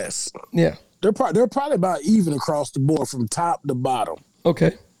 SEC West. Yeah, they're probably about even across the board from top to bottom.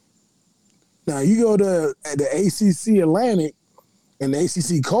 Okay. Now, you go to the ACC Atlantic and the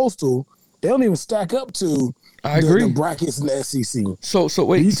ACC Coastal, they don't even stack up to the brackets in the SEC. So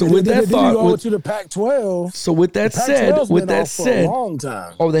wait. So with that thought, you go to the Pac-12. So with that said, for a long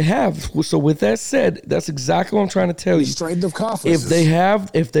time. Oh, they have. So with that said, that's exactly what I'm trying to tell you. Strength of conferences.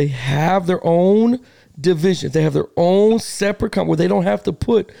 If they have their own division, if they have their own separate where they don't have to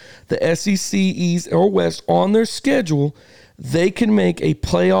put the SEC East or West on their schedule, they can make a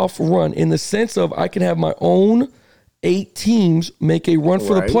playoff run in the sense of I can have my own 8 teams make a run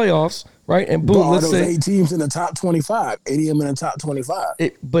for the playoffs, right? And boom, let's say 8 teams in the top 25, 80 of them in the top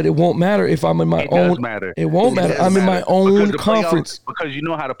 25. But it won't matter if I'm in my own. It won't matter. I'm in my own conference because you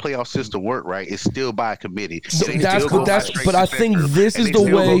know how the playoff system work, right? It's still by a committee. But I think this is the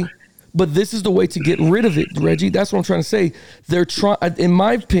way. But this is the way to get rid of it, Reggie. That's what I'm trying to say. They're trying, in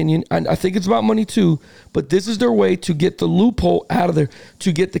my opinion, I think it's about money too, but this is their way to get the loophole out of there,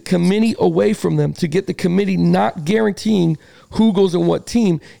 to get the committee away from them, to get the committee not guaranteeing who goes in what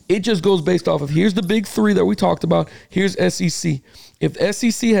team. It just goes based off of here's the big 3 that we talked about. Here's SEC. If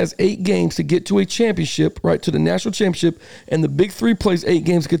SEC has 8 games to get to a championship, right, to the national championship, and the big 3 plays 8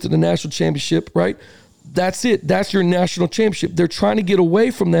 games to get to the national championship, right? That's it. That's your national championship. They're trying to get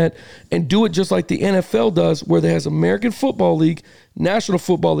away from that and do it just like the NFL does, where they has American Football League, National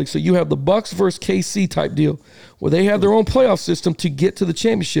Football League. So you have the Bucks versus KC type deal, where they have their own playoff system to get to the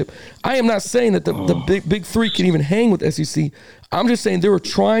championship. I am not saying that the big 3 can even hang with SEC. I'm just saying they were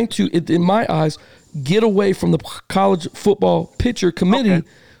trying to, in my eyes, get away from the college football pitcher committee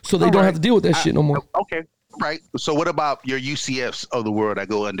so they don't have to deal with that shit no more. Okay. Right. So what about your UCFs of the world that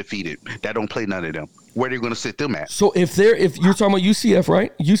go undefeated, that don't play none of them? Where are they going to sit them at? So if you're talking about UCF,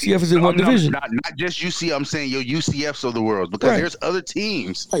 right? UCF is in what division? Not just UCF. I'm saying your UCFs of the world, because there's other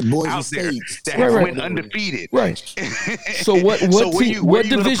teams out there that went undefeated. Right. So what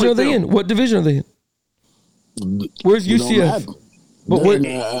division are they in? What division are they in? Where's UCF?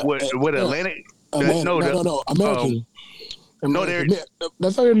 But what Atlantic? No, American. No, they're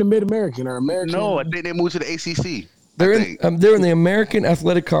that's not in the Mid-American or American. No, I think they moved to the ACC. They're in the American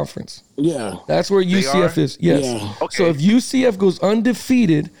Athletic Conference. Yeah, that's where UCF is. Yes. Yeah. Okay. So if UCF goes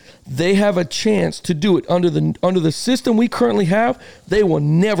undefeated, they have a chance to do it under the system we currently have. They will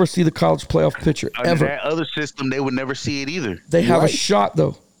never see the college playoff picture ever. That other system, they would never see it either. They have a shot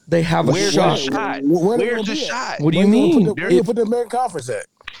though. They have a shot. Where's the shot? What do you mean? Where do you put the American Conference at?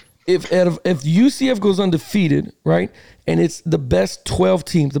 If UCF goes undefeated, right, and it's the best 12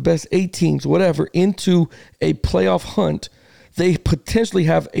 teams, the best 8 teams, whatever, into a playoff hunt, they potentially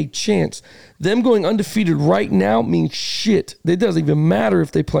have a chance. Them going undefeated right now means shit. It doesn't even matter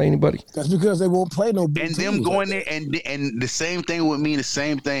if they play anybody. That's because they won't play no big teams. And them going there, and the same thing would mean the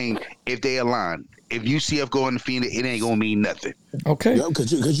same thing if they align. If UCF go undefeated, it ain't gonna mean nothing. Okay.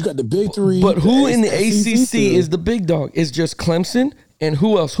 Because you got the big three. But who in the ACC is the big dog? It's just Clemson. And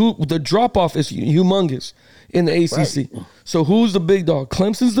who else? The drop-off is humongous in the ACC. Right. So who's the big dog?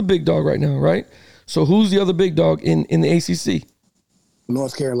 Clemson's the big dog right now, right? So who's the other big dog in the ACC?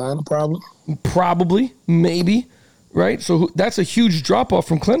 North Carolina, probably. Probably, maybe, right? So that's a huge drop-off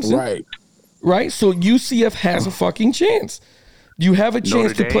from Clemson. Right. Right? So UCF has a fucking chance. You have a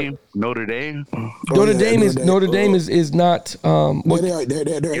chance to play. Notre Dame. Notre Dame is not.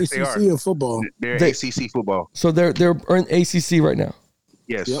 They're ACC in football. They're ACC football. So they're in ACC right now.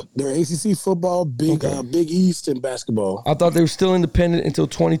 Yes. Yep. They're ACC football, Big East, and basketball. I thought they were still independent until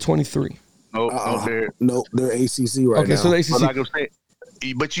 2023. No, they're ACC right now. Okay, so the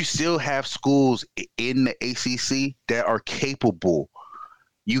ACC. But you still have schools in the ACC that are capable.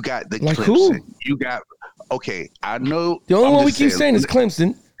 You got the like Clemson. Who? You got I know the only one we keep saying is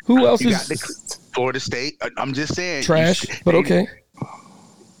Clemson. Who else is Florida State? I'm just saying trash, but okay.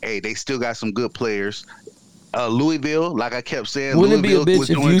 Hey, they still got some good players. Louisville, like I kept saying, wouldn't Louisville it be a bitch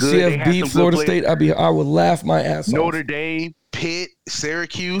if UCF beat Florida State? I would laugh my ass off. Notre Dame, Pitt,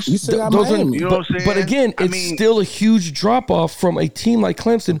 Syracuse. You still got Miami. You know what I'm saying? But again, it's still a huge drop off from a team like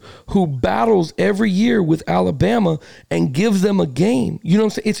Clemson who battles every year with Alabama and gives them a game. You know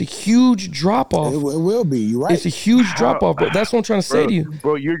what I'm saying? It's a huge drop off. It will be. You're right. It's a huge drop off. But that's what I'm trying to say to you,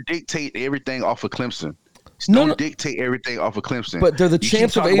 bro. You're dictating everything off of Clemson. Don't dictate everything off of Clemson. But they're the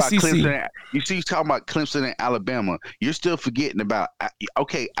champs of ACC. You see, talking about Clemson and Alabama. You're still forgetting about.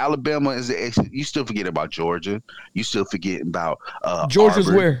 Okay, Alabama is the ACC. You still forget about Georgia. You still forgetting about. Georgia's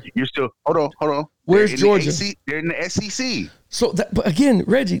Auburn. where? You're still. Hold on. Where's Georgia? They're in the SEC. So, but again,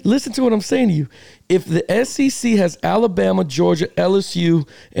 Reggie, listen to what I'm saying to you. If the SEC has Alabama, Georgia, LSU,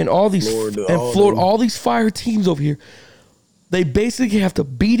 and all these Florida, all these fire teams over here, they basically have to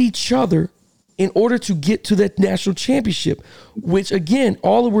beat each other in order to get to that national championship, which, again,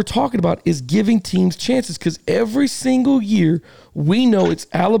 all that we're talking about is giving teams chances because every single year we know it's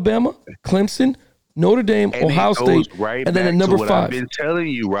Alabama, Clemson, Notre Dame, Ohio State, and then at number 5. I've been telling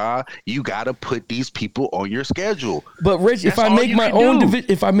you, Rob, you got to put these people on your schedule. But, Reggie, if I make my own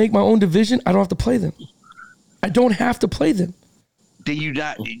division, I don't have to play them. I don't have to play them. Then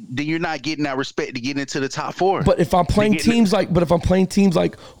you're not getting that respect to get into the top 4. But if I'm playing teams like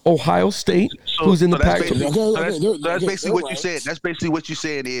Ohio State, who's in the Pac, that's basically what you said. That's basically what you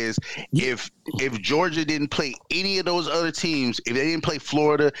said is if Georgia didn't play any of those other teams, if they didn't play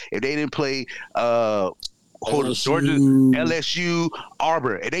Florida, if they didn't play Georgia, LSU,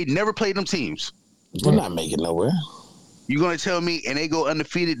 Auburn, and they never played them teams, they're not making nowhere. You're going to tell me, and they go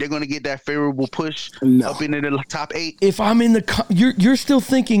undefeated, they're going to get that favorable push up into the top 8? If I'm in the you're still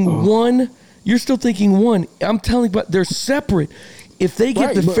thinking one. You're still thinking one. I'm telling you, but they're separate. If they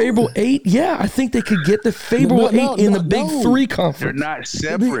get the favorable 8, yeah, I think they could get the favorable 8 in the Big 3 conference. They're not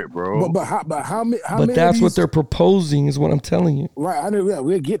separate, bro. But how many? But that's what they're proposing, is what I'm telling you. Right, I know. Yeah,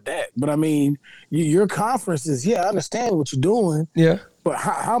 we'll get that. But I mean, your conferences. Yeah, I understand what you're doing. Yeah. But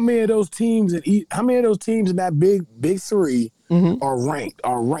how many of those teams in that big 3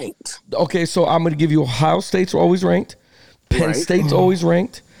 are ranked? Okay, so I'm going to give you Ohio State's always ranked. Penn State's always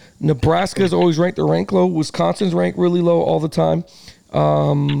ranked. Nebraska's always ranked. They're ranked low. Wisconsin's ranked really low all the time.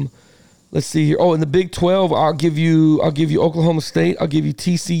 Let's see here. Oh, in the Big 12, I'll give you Oklahoma State. I'll give you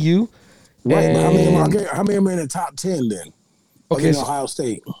TCU. Right. But how many are in the top 10 then? Okay, so, Ohio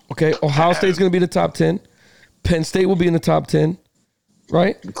State. Okay, Ohio State's going to be in the top 10. Penn State will be in the top 10.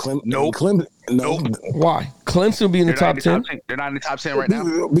 Right? Nope. Why? Clemson will be in the top 10. They're not in the top 10 right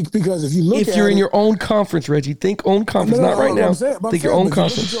now. Because if you look if you're in your own conference, Reggie, think own conference, not right now. Think your own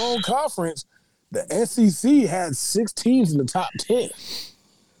conference. Your own conference, the SEC had 6 teams in the top 10.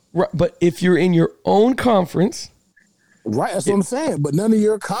 Right, but if you're in your own conference. Right, that's what I'm saying. But none of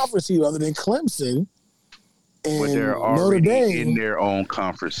your conferences other than Clemson And but they're already in their own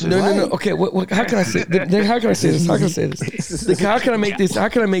conferences. No. Okay, how can I say? How can I say this? How can I say this? How can I make this? How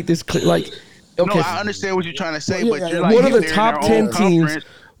can I make this clear? Like, okay, no, I understand what you're trying to say, but you're like, what are the top 10 teams?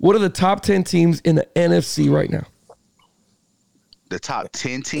 What are the top 10 teams in the NFC right now? The top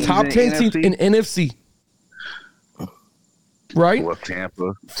 10 teams. Top 10 teams in NFC. Right? Well,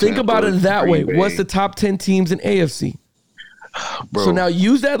 Tampa. Think about it that way. What's the top 10 teams in AFC? Bro, so now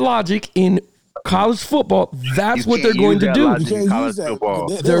use that logic in college football. That's what they're going to do. You can't use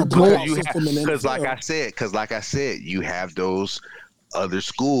that. They're going because, like I said, you have those other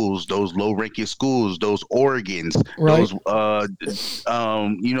schools, those low-ranking schools, those Oregons, those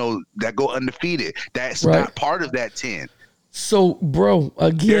that go undefeated. That's not part of that 10. So, bro,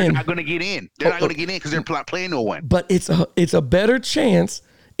 again, they're not going to get in. They're not going to get in because they're not playing no one. But it's a better chance.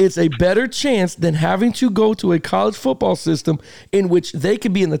 It's a better chance than having to go to a college football system in which they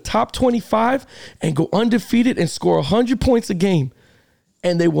could be in the top 25 and go undefeated and score 100 points a game,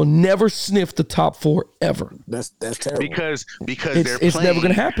 and they will never sniff the top 4 ever. That's terrible. Because it's never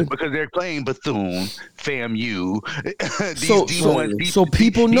going to happen. Because they're playing Bethune, FAMU. So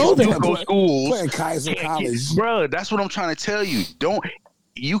people know that. Schools, playing Kaiser College, bro. That's what I'm trying to tell you.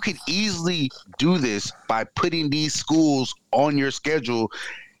 You could easily do this by putting these schools on your schedule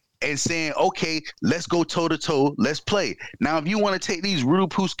and saying, okay, let's go toe to toe, let's play. Now, if you want to take these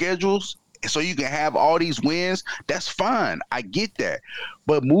Rudu-Poo schedules so you can have all these wins, that's fine. I get that.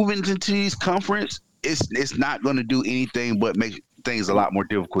 But moving into these conference, it's not going to do anything but make things a lot more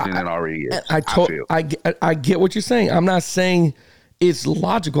difficult than it already is. I get what you're saying. I'm not saying it's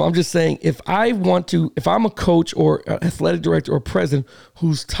logical. I'm just saying if I'm a coach or an athletic director or president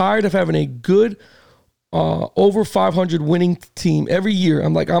who's tired of having a good over 500 winning team every year,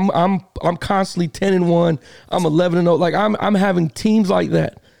 I'm like I'm constantly 10-1. I'm 11-0. Like I'm having teams like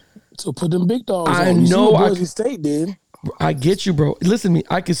that. So put them big dogs. I know. Boise State did. I get you, bro. Listen to me.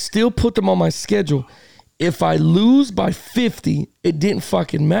 I can still put them on my schedule. If I lose by 50, it didn't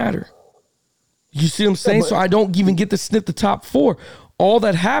fucking matter. You see what I'm saying? So I don't even get to sniff the top 4. All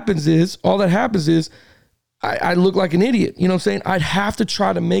that happens is I look like an idiot. You know what I'm saying? I'd have to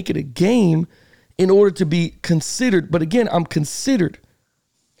try to make it a game in order to be considered. But again, I'm considered.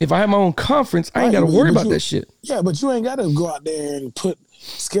 If I have my own conference, I ain't got to worry about that shit. Yeah, but you ain't got to go out there and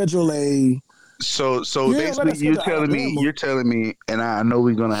schedule a. So basically, you're telling me, and I know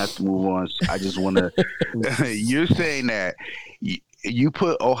we're gonna have to move on. I just want to. You're saying that you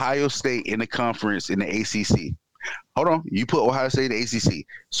put Ohio State in the conference in the ACC. Hold on, you put Ohio State in the ACC,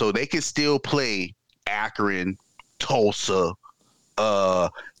 so they can still play Akron, Tulsa,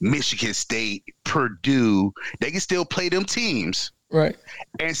 Michigan State, Purdue. They can still play them teams, right,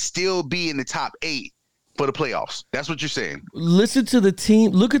 and still be in the top 8 for the playoffs. That's what you're saying. Listen to the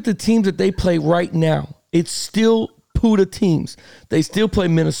team. Look at the teams that they play right now. It's still PUDA teams. They still play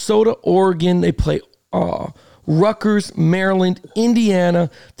Minnesota, Oregon. They play Rutgers, Maryland, Indiana.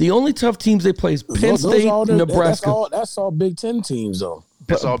 The only tough teams they play is Penn State, Nebraska. That's all Big Ten teams, though.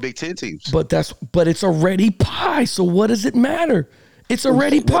 That's all Big Ten teams. But it's already pie. So what does it matter? It's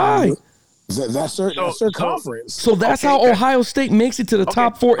already pie. That's their conference. So that's how Ohio State makes it to the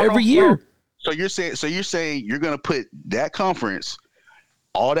top 4 every year. So you're saying you're going to put that conference,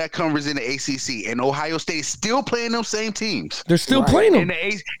 all that conference in the ACC, and Ohio State is still playing them same teams. They're still playing them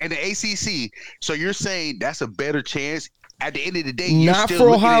in the ACC. So you're saying that's a better chance. At the end of the day, not for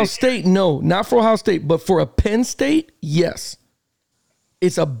Ohio State. No, not for Ohio State, but for a Penn State, yes.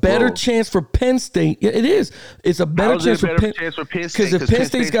 It's a better chance for Penn State. Yeah, it is. It's a better chance for Penn State because if Penn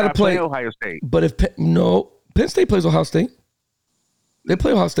State's got to play Ohio State, but Penn State plays Ohio State. They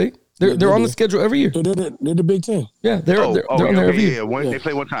play Ohio State. They're on the schedule every year. They're the Big Ten. Yeah, they're on there every year. They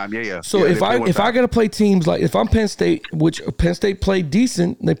play one time. Yeah. So if I got to play teams like if I'm Penn State, which Penn State played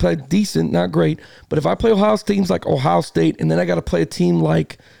decent, they played decent, not great. But if I play Ohio teams like Ohio State, and then I got to play a team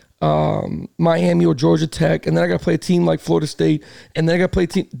like Miami or Georgia Tech, and then I got to play a team like Florida State, and then I got to play a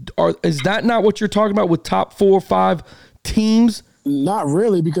team. Is that not what you're talking about with top 4 or 5 teams? Not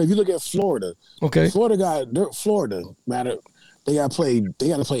really, because if you look at Florida. Okay. Florida matter. They got to play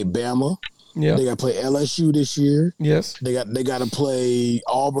Bama. Yeah. They got to play LSU this year. Yes. They got to play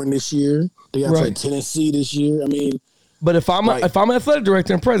Auburn this year. They got to play Tennessee this year. I mean, but if I'm an athletic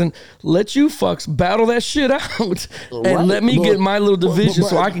director and president, let you fucks battle that shit out and let me get my little division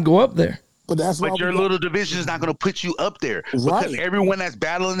so I can go up there. But your little division is not going to put you up there because everyone that's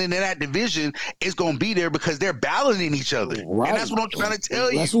battling in that division is going to be there because they're battling each other. Right. And that's what I'm trying to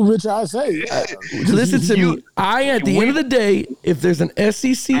tell you. That's what Rich I say. Listen to me. At the end of the day, if there's an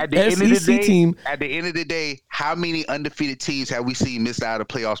SEC team. At the end of the day, how many undefeated teams have we seen miss out of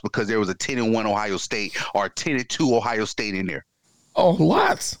playoffs because there was a 10-1 Ohio State or a 10-2 Ohio State in there? Oh,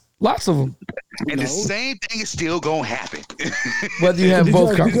 lots. Lots of them. And the same thing is still going to happen. Whether you have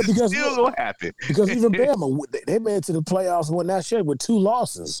both because it's still going to happen. Because even Bama, they made it to the playoffs and won that shit with 2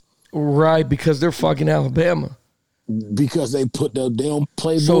 losses. Right, because they're fucking Alabama. Because they don't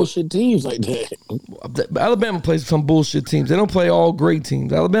play bullshit teams like that. Alabama plays some bullshit teams. They don't play all great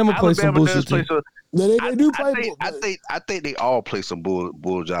teams. Alabama plays some bullshit teams. They do play. I think they all play some bull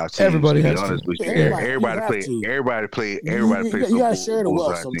job teams. Everybody has to. Everybody play. You gotta share the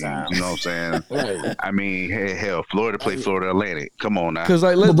wealth sometimes. You know what I'm saying? Right. I mean, hell, Florida play Florida Atlantic. Come on now. Because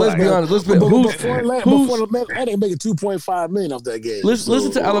let's be honest. Before Atlantic making $2.5 million off that game.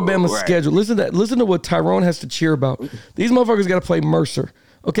 Listen to Alabama's schedule. Listen to what Tyrone has to cheer about. These motherfuckers got to play Mercer.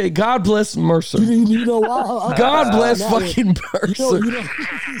 Okay, God bless Mercer. You know why? God bless fucking Mercer.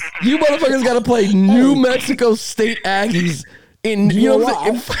 You motherfuckers got to play New Mexico State Aggies. You know what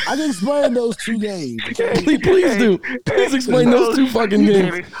I'm saying? I can explain those 2 games. Please do. Please explain those 2 fucking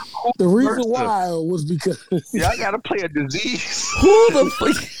games. The reason why was because y'all got to play a disease. Who the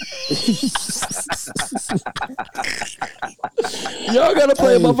fuck? Y'all got to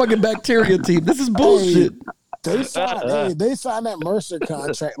play a motherfucking bacteria team. This is bullshit. They signed that Mercer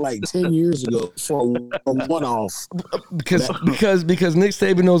contract like 10 years ago for a one-off. Because Nick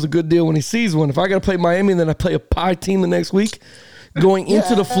Saban knows a good deal when he sees one. If I got to play Miami and then I play a pie team the next week, going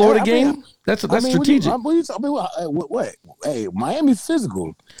into the Florida game, that's strategic. What? Hey, Miami's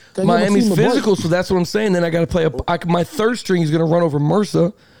physical. Miami's physical, so that's what I'm saying. Then I got to play my third string is going to run over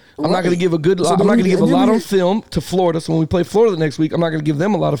Mercer. I'm not going to give I'm not going to give a lot on film to Florida. So when we play Florida the next week, I'm not going to give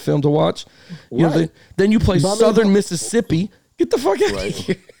them a lot of film to watch. You know, then you play Southern Mississippi. Get the fuck out of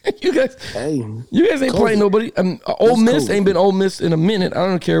here. You guys ain't playing nobody. Ole Miss ain't been Ole Miss in a minute. I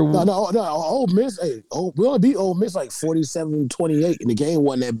don't care. No, Ole Miss. We only beat Ole Miss like 47-28, and the game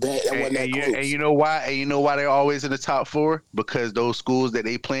wasn't that bad. And you know why? And you know why they're always in the top 4? Because those schools that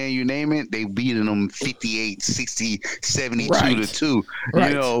they playing, you name it, they beating them 58, 60, 72-2. Right.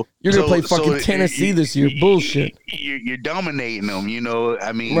 You know, you're gonna play fucking Tennessee this year. Bullshit. You're dominating them. You know,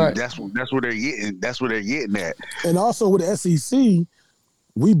 I mean, that's where they're getting. That's where they're getting at. And also with the SEC.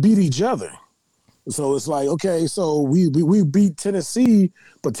 We beat each other. So it's like, okay, so we beat Tennessee,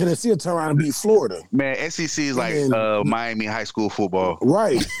 but Tennessee will turn around and beat Florida. Man, SEC is like Miami high school football.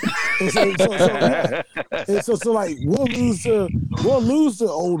 Right. And so like we'll lose to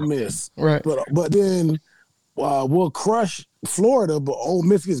Ole Miss. Right. But then we'll crush Florida, but Ole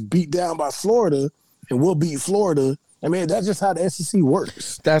Miss gets beat down by Florida and we'll beat Florida. I mean, that's just how the SEC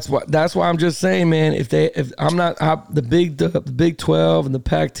works. That's why I'm just saying, man. The Big 12 and the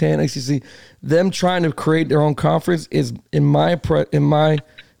Pac-10, ACC, them trying to create their own conference is in my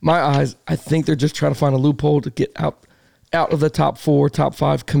eyes. I think they're just trying to find a loophole to get out of the top 4, top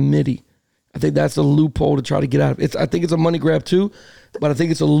 5 committee. I think that's a loophole to try to get out of. I think it's a money grab too, but I think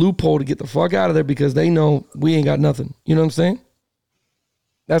it's a loophole to get the fuck out of there because they know we ain't got nothing. You know what I'm saying?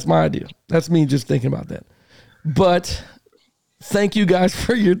 That's my idea. That's me just thinking about that. But thank you guys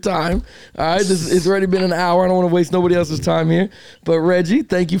for your time. All right, it's already been an hour. I don't want to waste nobody else's time here. But Reggie,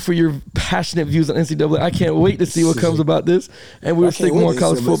 thank you for your passionate views on NCAA. I can't wait to see what comes about this. And we'll stick more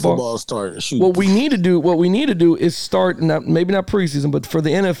college football. What we need to do is start, maybe not preseason, but for the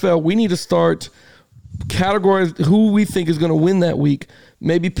NFL, we need to start categories who we think is going to win that week.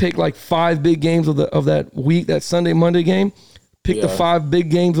 Maybe pick like 5 big games of that week, that Sunday, Monday game. Pick the 5 big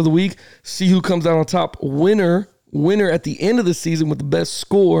games of the week, see who comes out on top. Winner at the end of the season with the best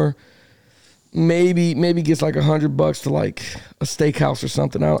score, maybe gets like $100 to like a steakhouse or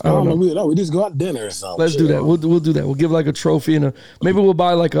something. I don't know. We just go out to dinner or something. Let's do that. We'll do that. We'll give like a trophy and maybe we'll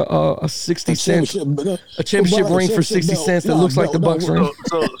buy like a 60 cents a championship ring for 60 cents that looks like the Bucks ring.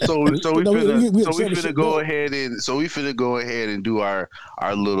 So we finna go ahead and do our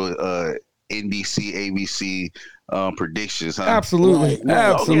little NBC ABC predictions, huh? Absolutely.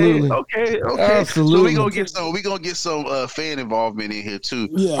 Okay. Absolutely. So we gonna get some fan involvement in here too.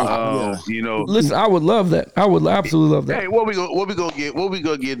 You know. Listen, I would love that. I would absolutely love that. Hey, what we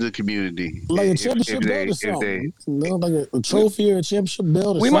gonna get in the community? Like a championship belt or something. Like a trophy or a championship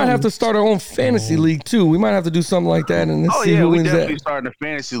belt. We might have to start our own fantasy league too. We might have to do something like that and see who wins that. We definitely starting a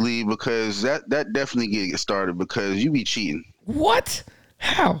fantasy league because that definitely get started because you be cheating. What?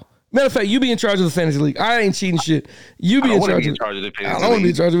 How? Matter of fact, you be in charge of the fantasy league. I ain't cheating shit. You be in charge of the fantasy league. I don't want to be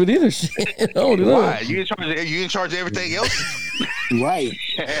in charge of it either. Shit. Why? You in charge of everything else? Right.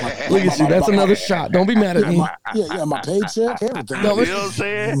 Look at you. That's another shot. Don't be mad at me. My paycheck, everything. You know what I'm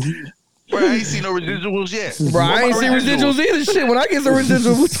saying? Bro, I ain't seen no residuals yet. Bro, I ain't seen residuals either. Shit, when I get some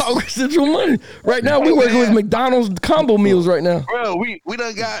residuals, we talk residual money. Right now, we working with McDonald's combo meals right now. Bro, we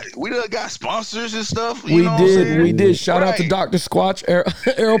done got sponsors and stuff. We did. Shout out to Dr. Squatch,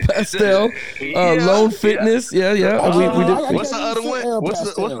 Aero Pastel, Lone Fitness. Yeah. We did. What's the other one?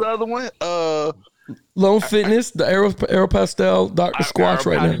 What's the other one? Lone Fitness, the Aero Pastel, Dr. Squatch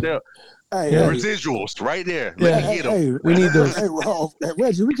right now. Hey, residuals right there. Let me get them. We need those. Hey,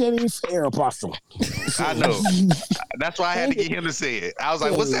 Reggie, we can't even say Aeropostale. I know. That's why I had to get him to say it. I was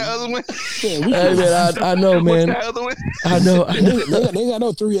like, "What's that other one?" Hey man, I know, man. What's that other one? I know. They got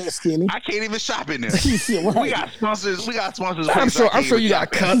no 3X skinny. I can't even shop in there. We got sponsors. I'm sure you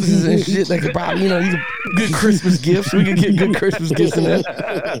got cousins and shit that could buy, these good Christmas gifts. We could get good Christmas gifts in there.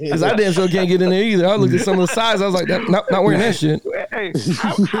 Because I damn sure can't get in there either. I looked at some of the size. I was like, not wearing that shit. Hey,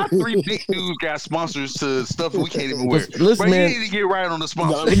 how 3 big dudes got sponsors to stuff we can't even wear? Listen, man, you need to get right on the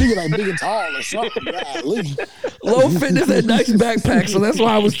sponsor. They be like big and tall or something. Low Fitness had nice backpacks, so that's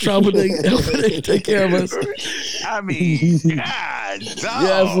why I was trying to take care of us. I mean, God, dog,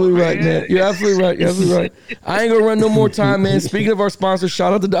 you're absolutely right, man. You're absolutely right. I ain't gonna run no more time, man. Speaking of our sponsors,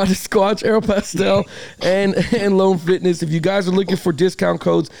 shout out to Dr. Squatch, Aero Pastel, and Lone Fitness. If you guys are looking for discount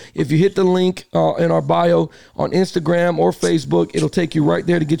codes, if you hit the link in our bio on Instagram or Facebook, it'll take you right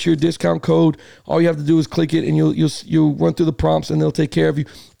there to get your discount code. All you have to do is click it, and you'll run through the prompts, and they'll take care of you.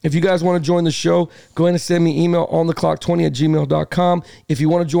 If you guys want to join the show, go ahead and send me email ontheclock20@gmail.com. If you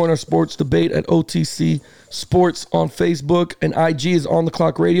want to join our sports debate at OTC Sports on Facebook, and IG is On The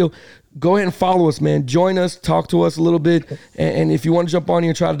Clock Radio. Go ahead and follow us, man. Join us, talk to us a little bit. And if you want to jump on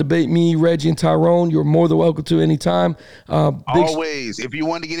here and try to debate me, Reggie, and Tyrone, you're more than welcome to anytime. Always. If you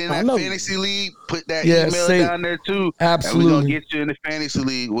want to get in that fantasy league, put that email down there too. Absolutely. And we're going to get you in the fantasy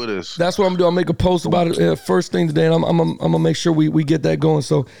league with us. That's what I'm doing. I'll make a post about it first thing today, and I'm going to make sure we get that going.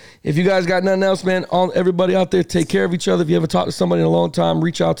 So if you guys got nothing else, man, everybody out there, take care of each other. If you haven't talked to somebody in a long time,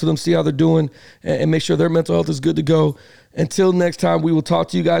 reach out to them, see how they're doing, and make sure their mental health is good to go. Until next time, we will talk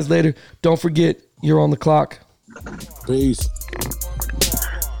to you guys later. Don't forget, you're on the clock. Peace.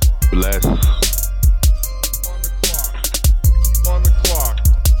 Bless.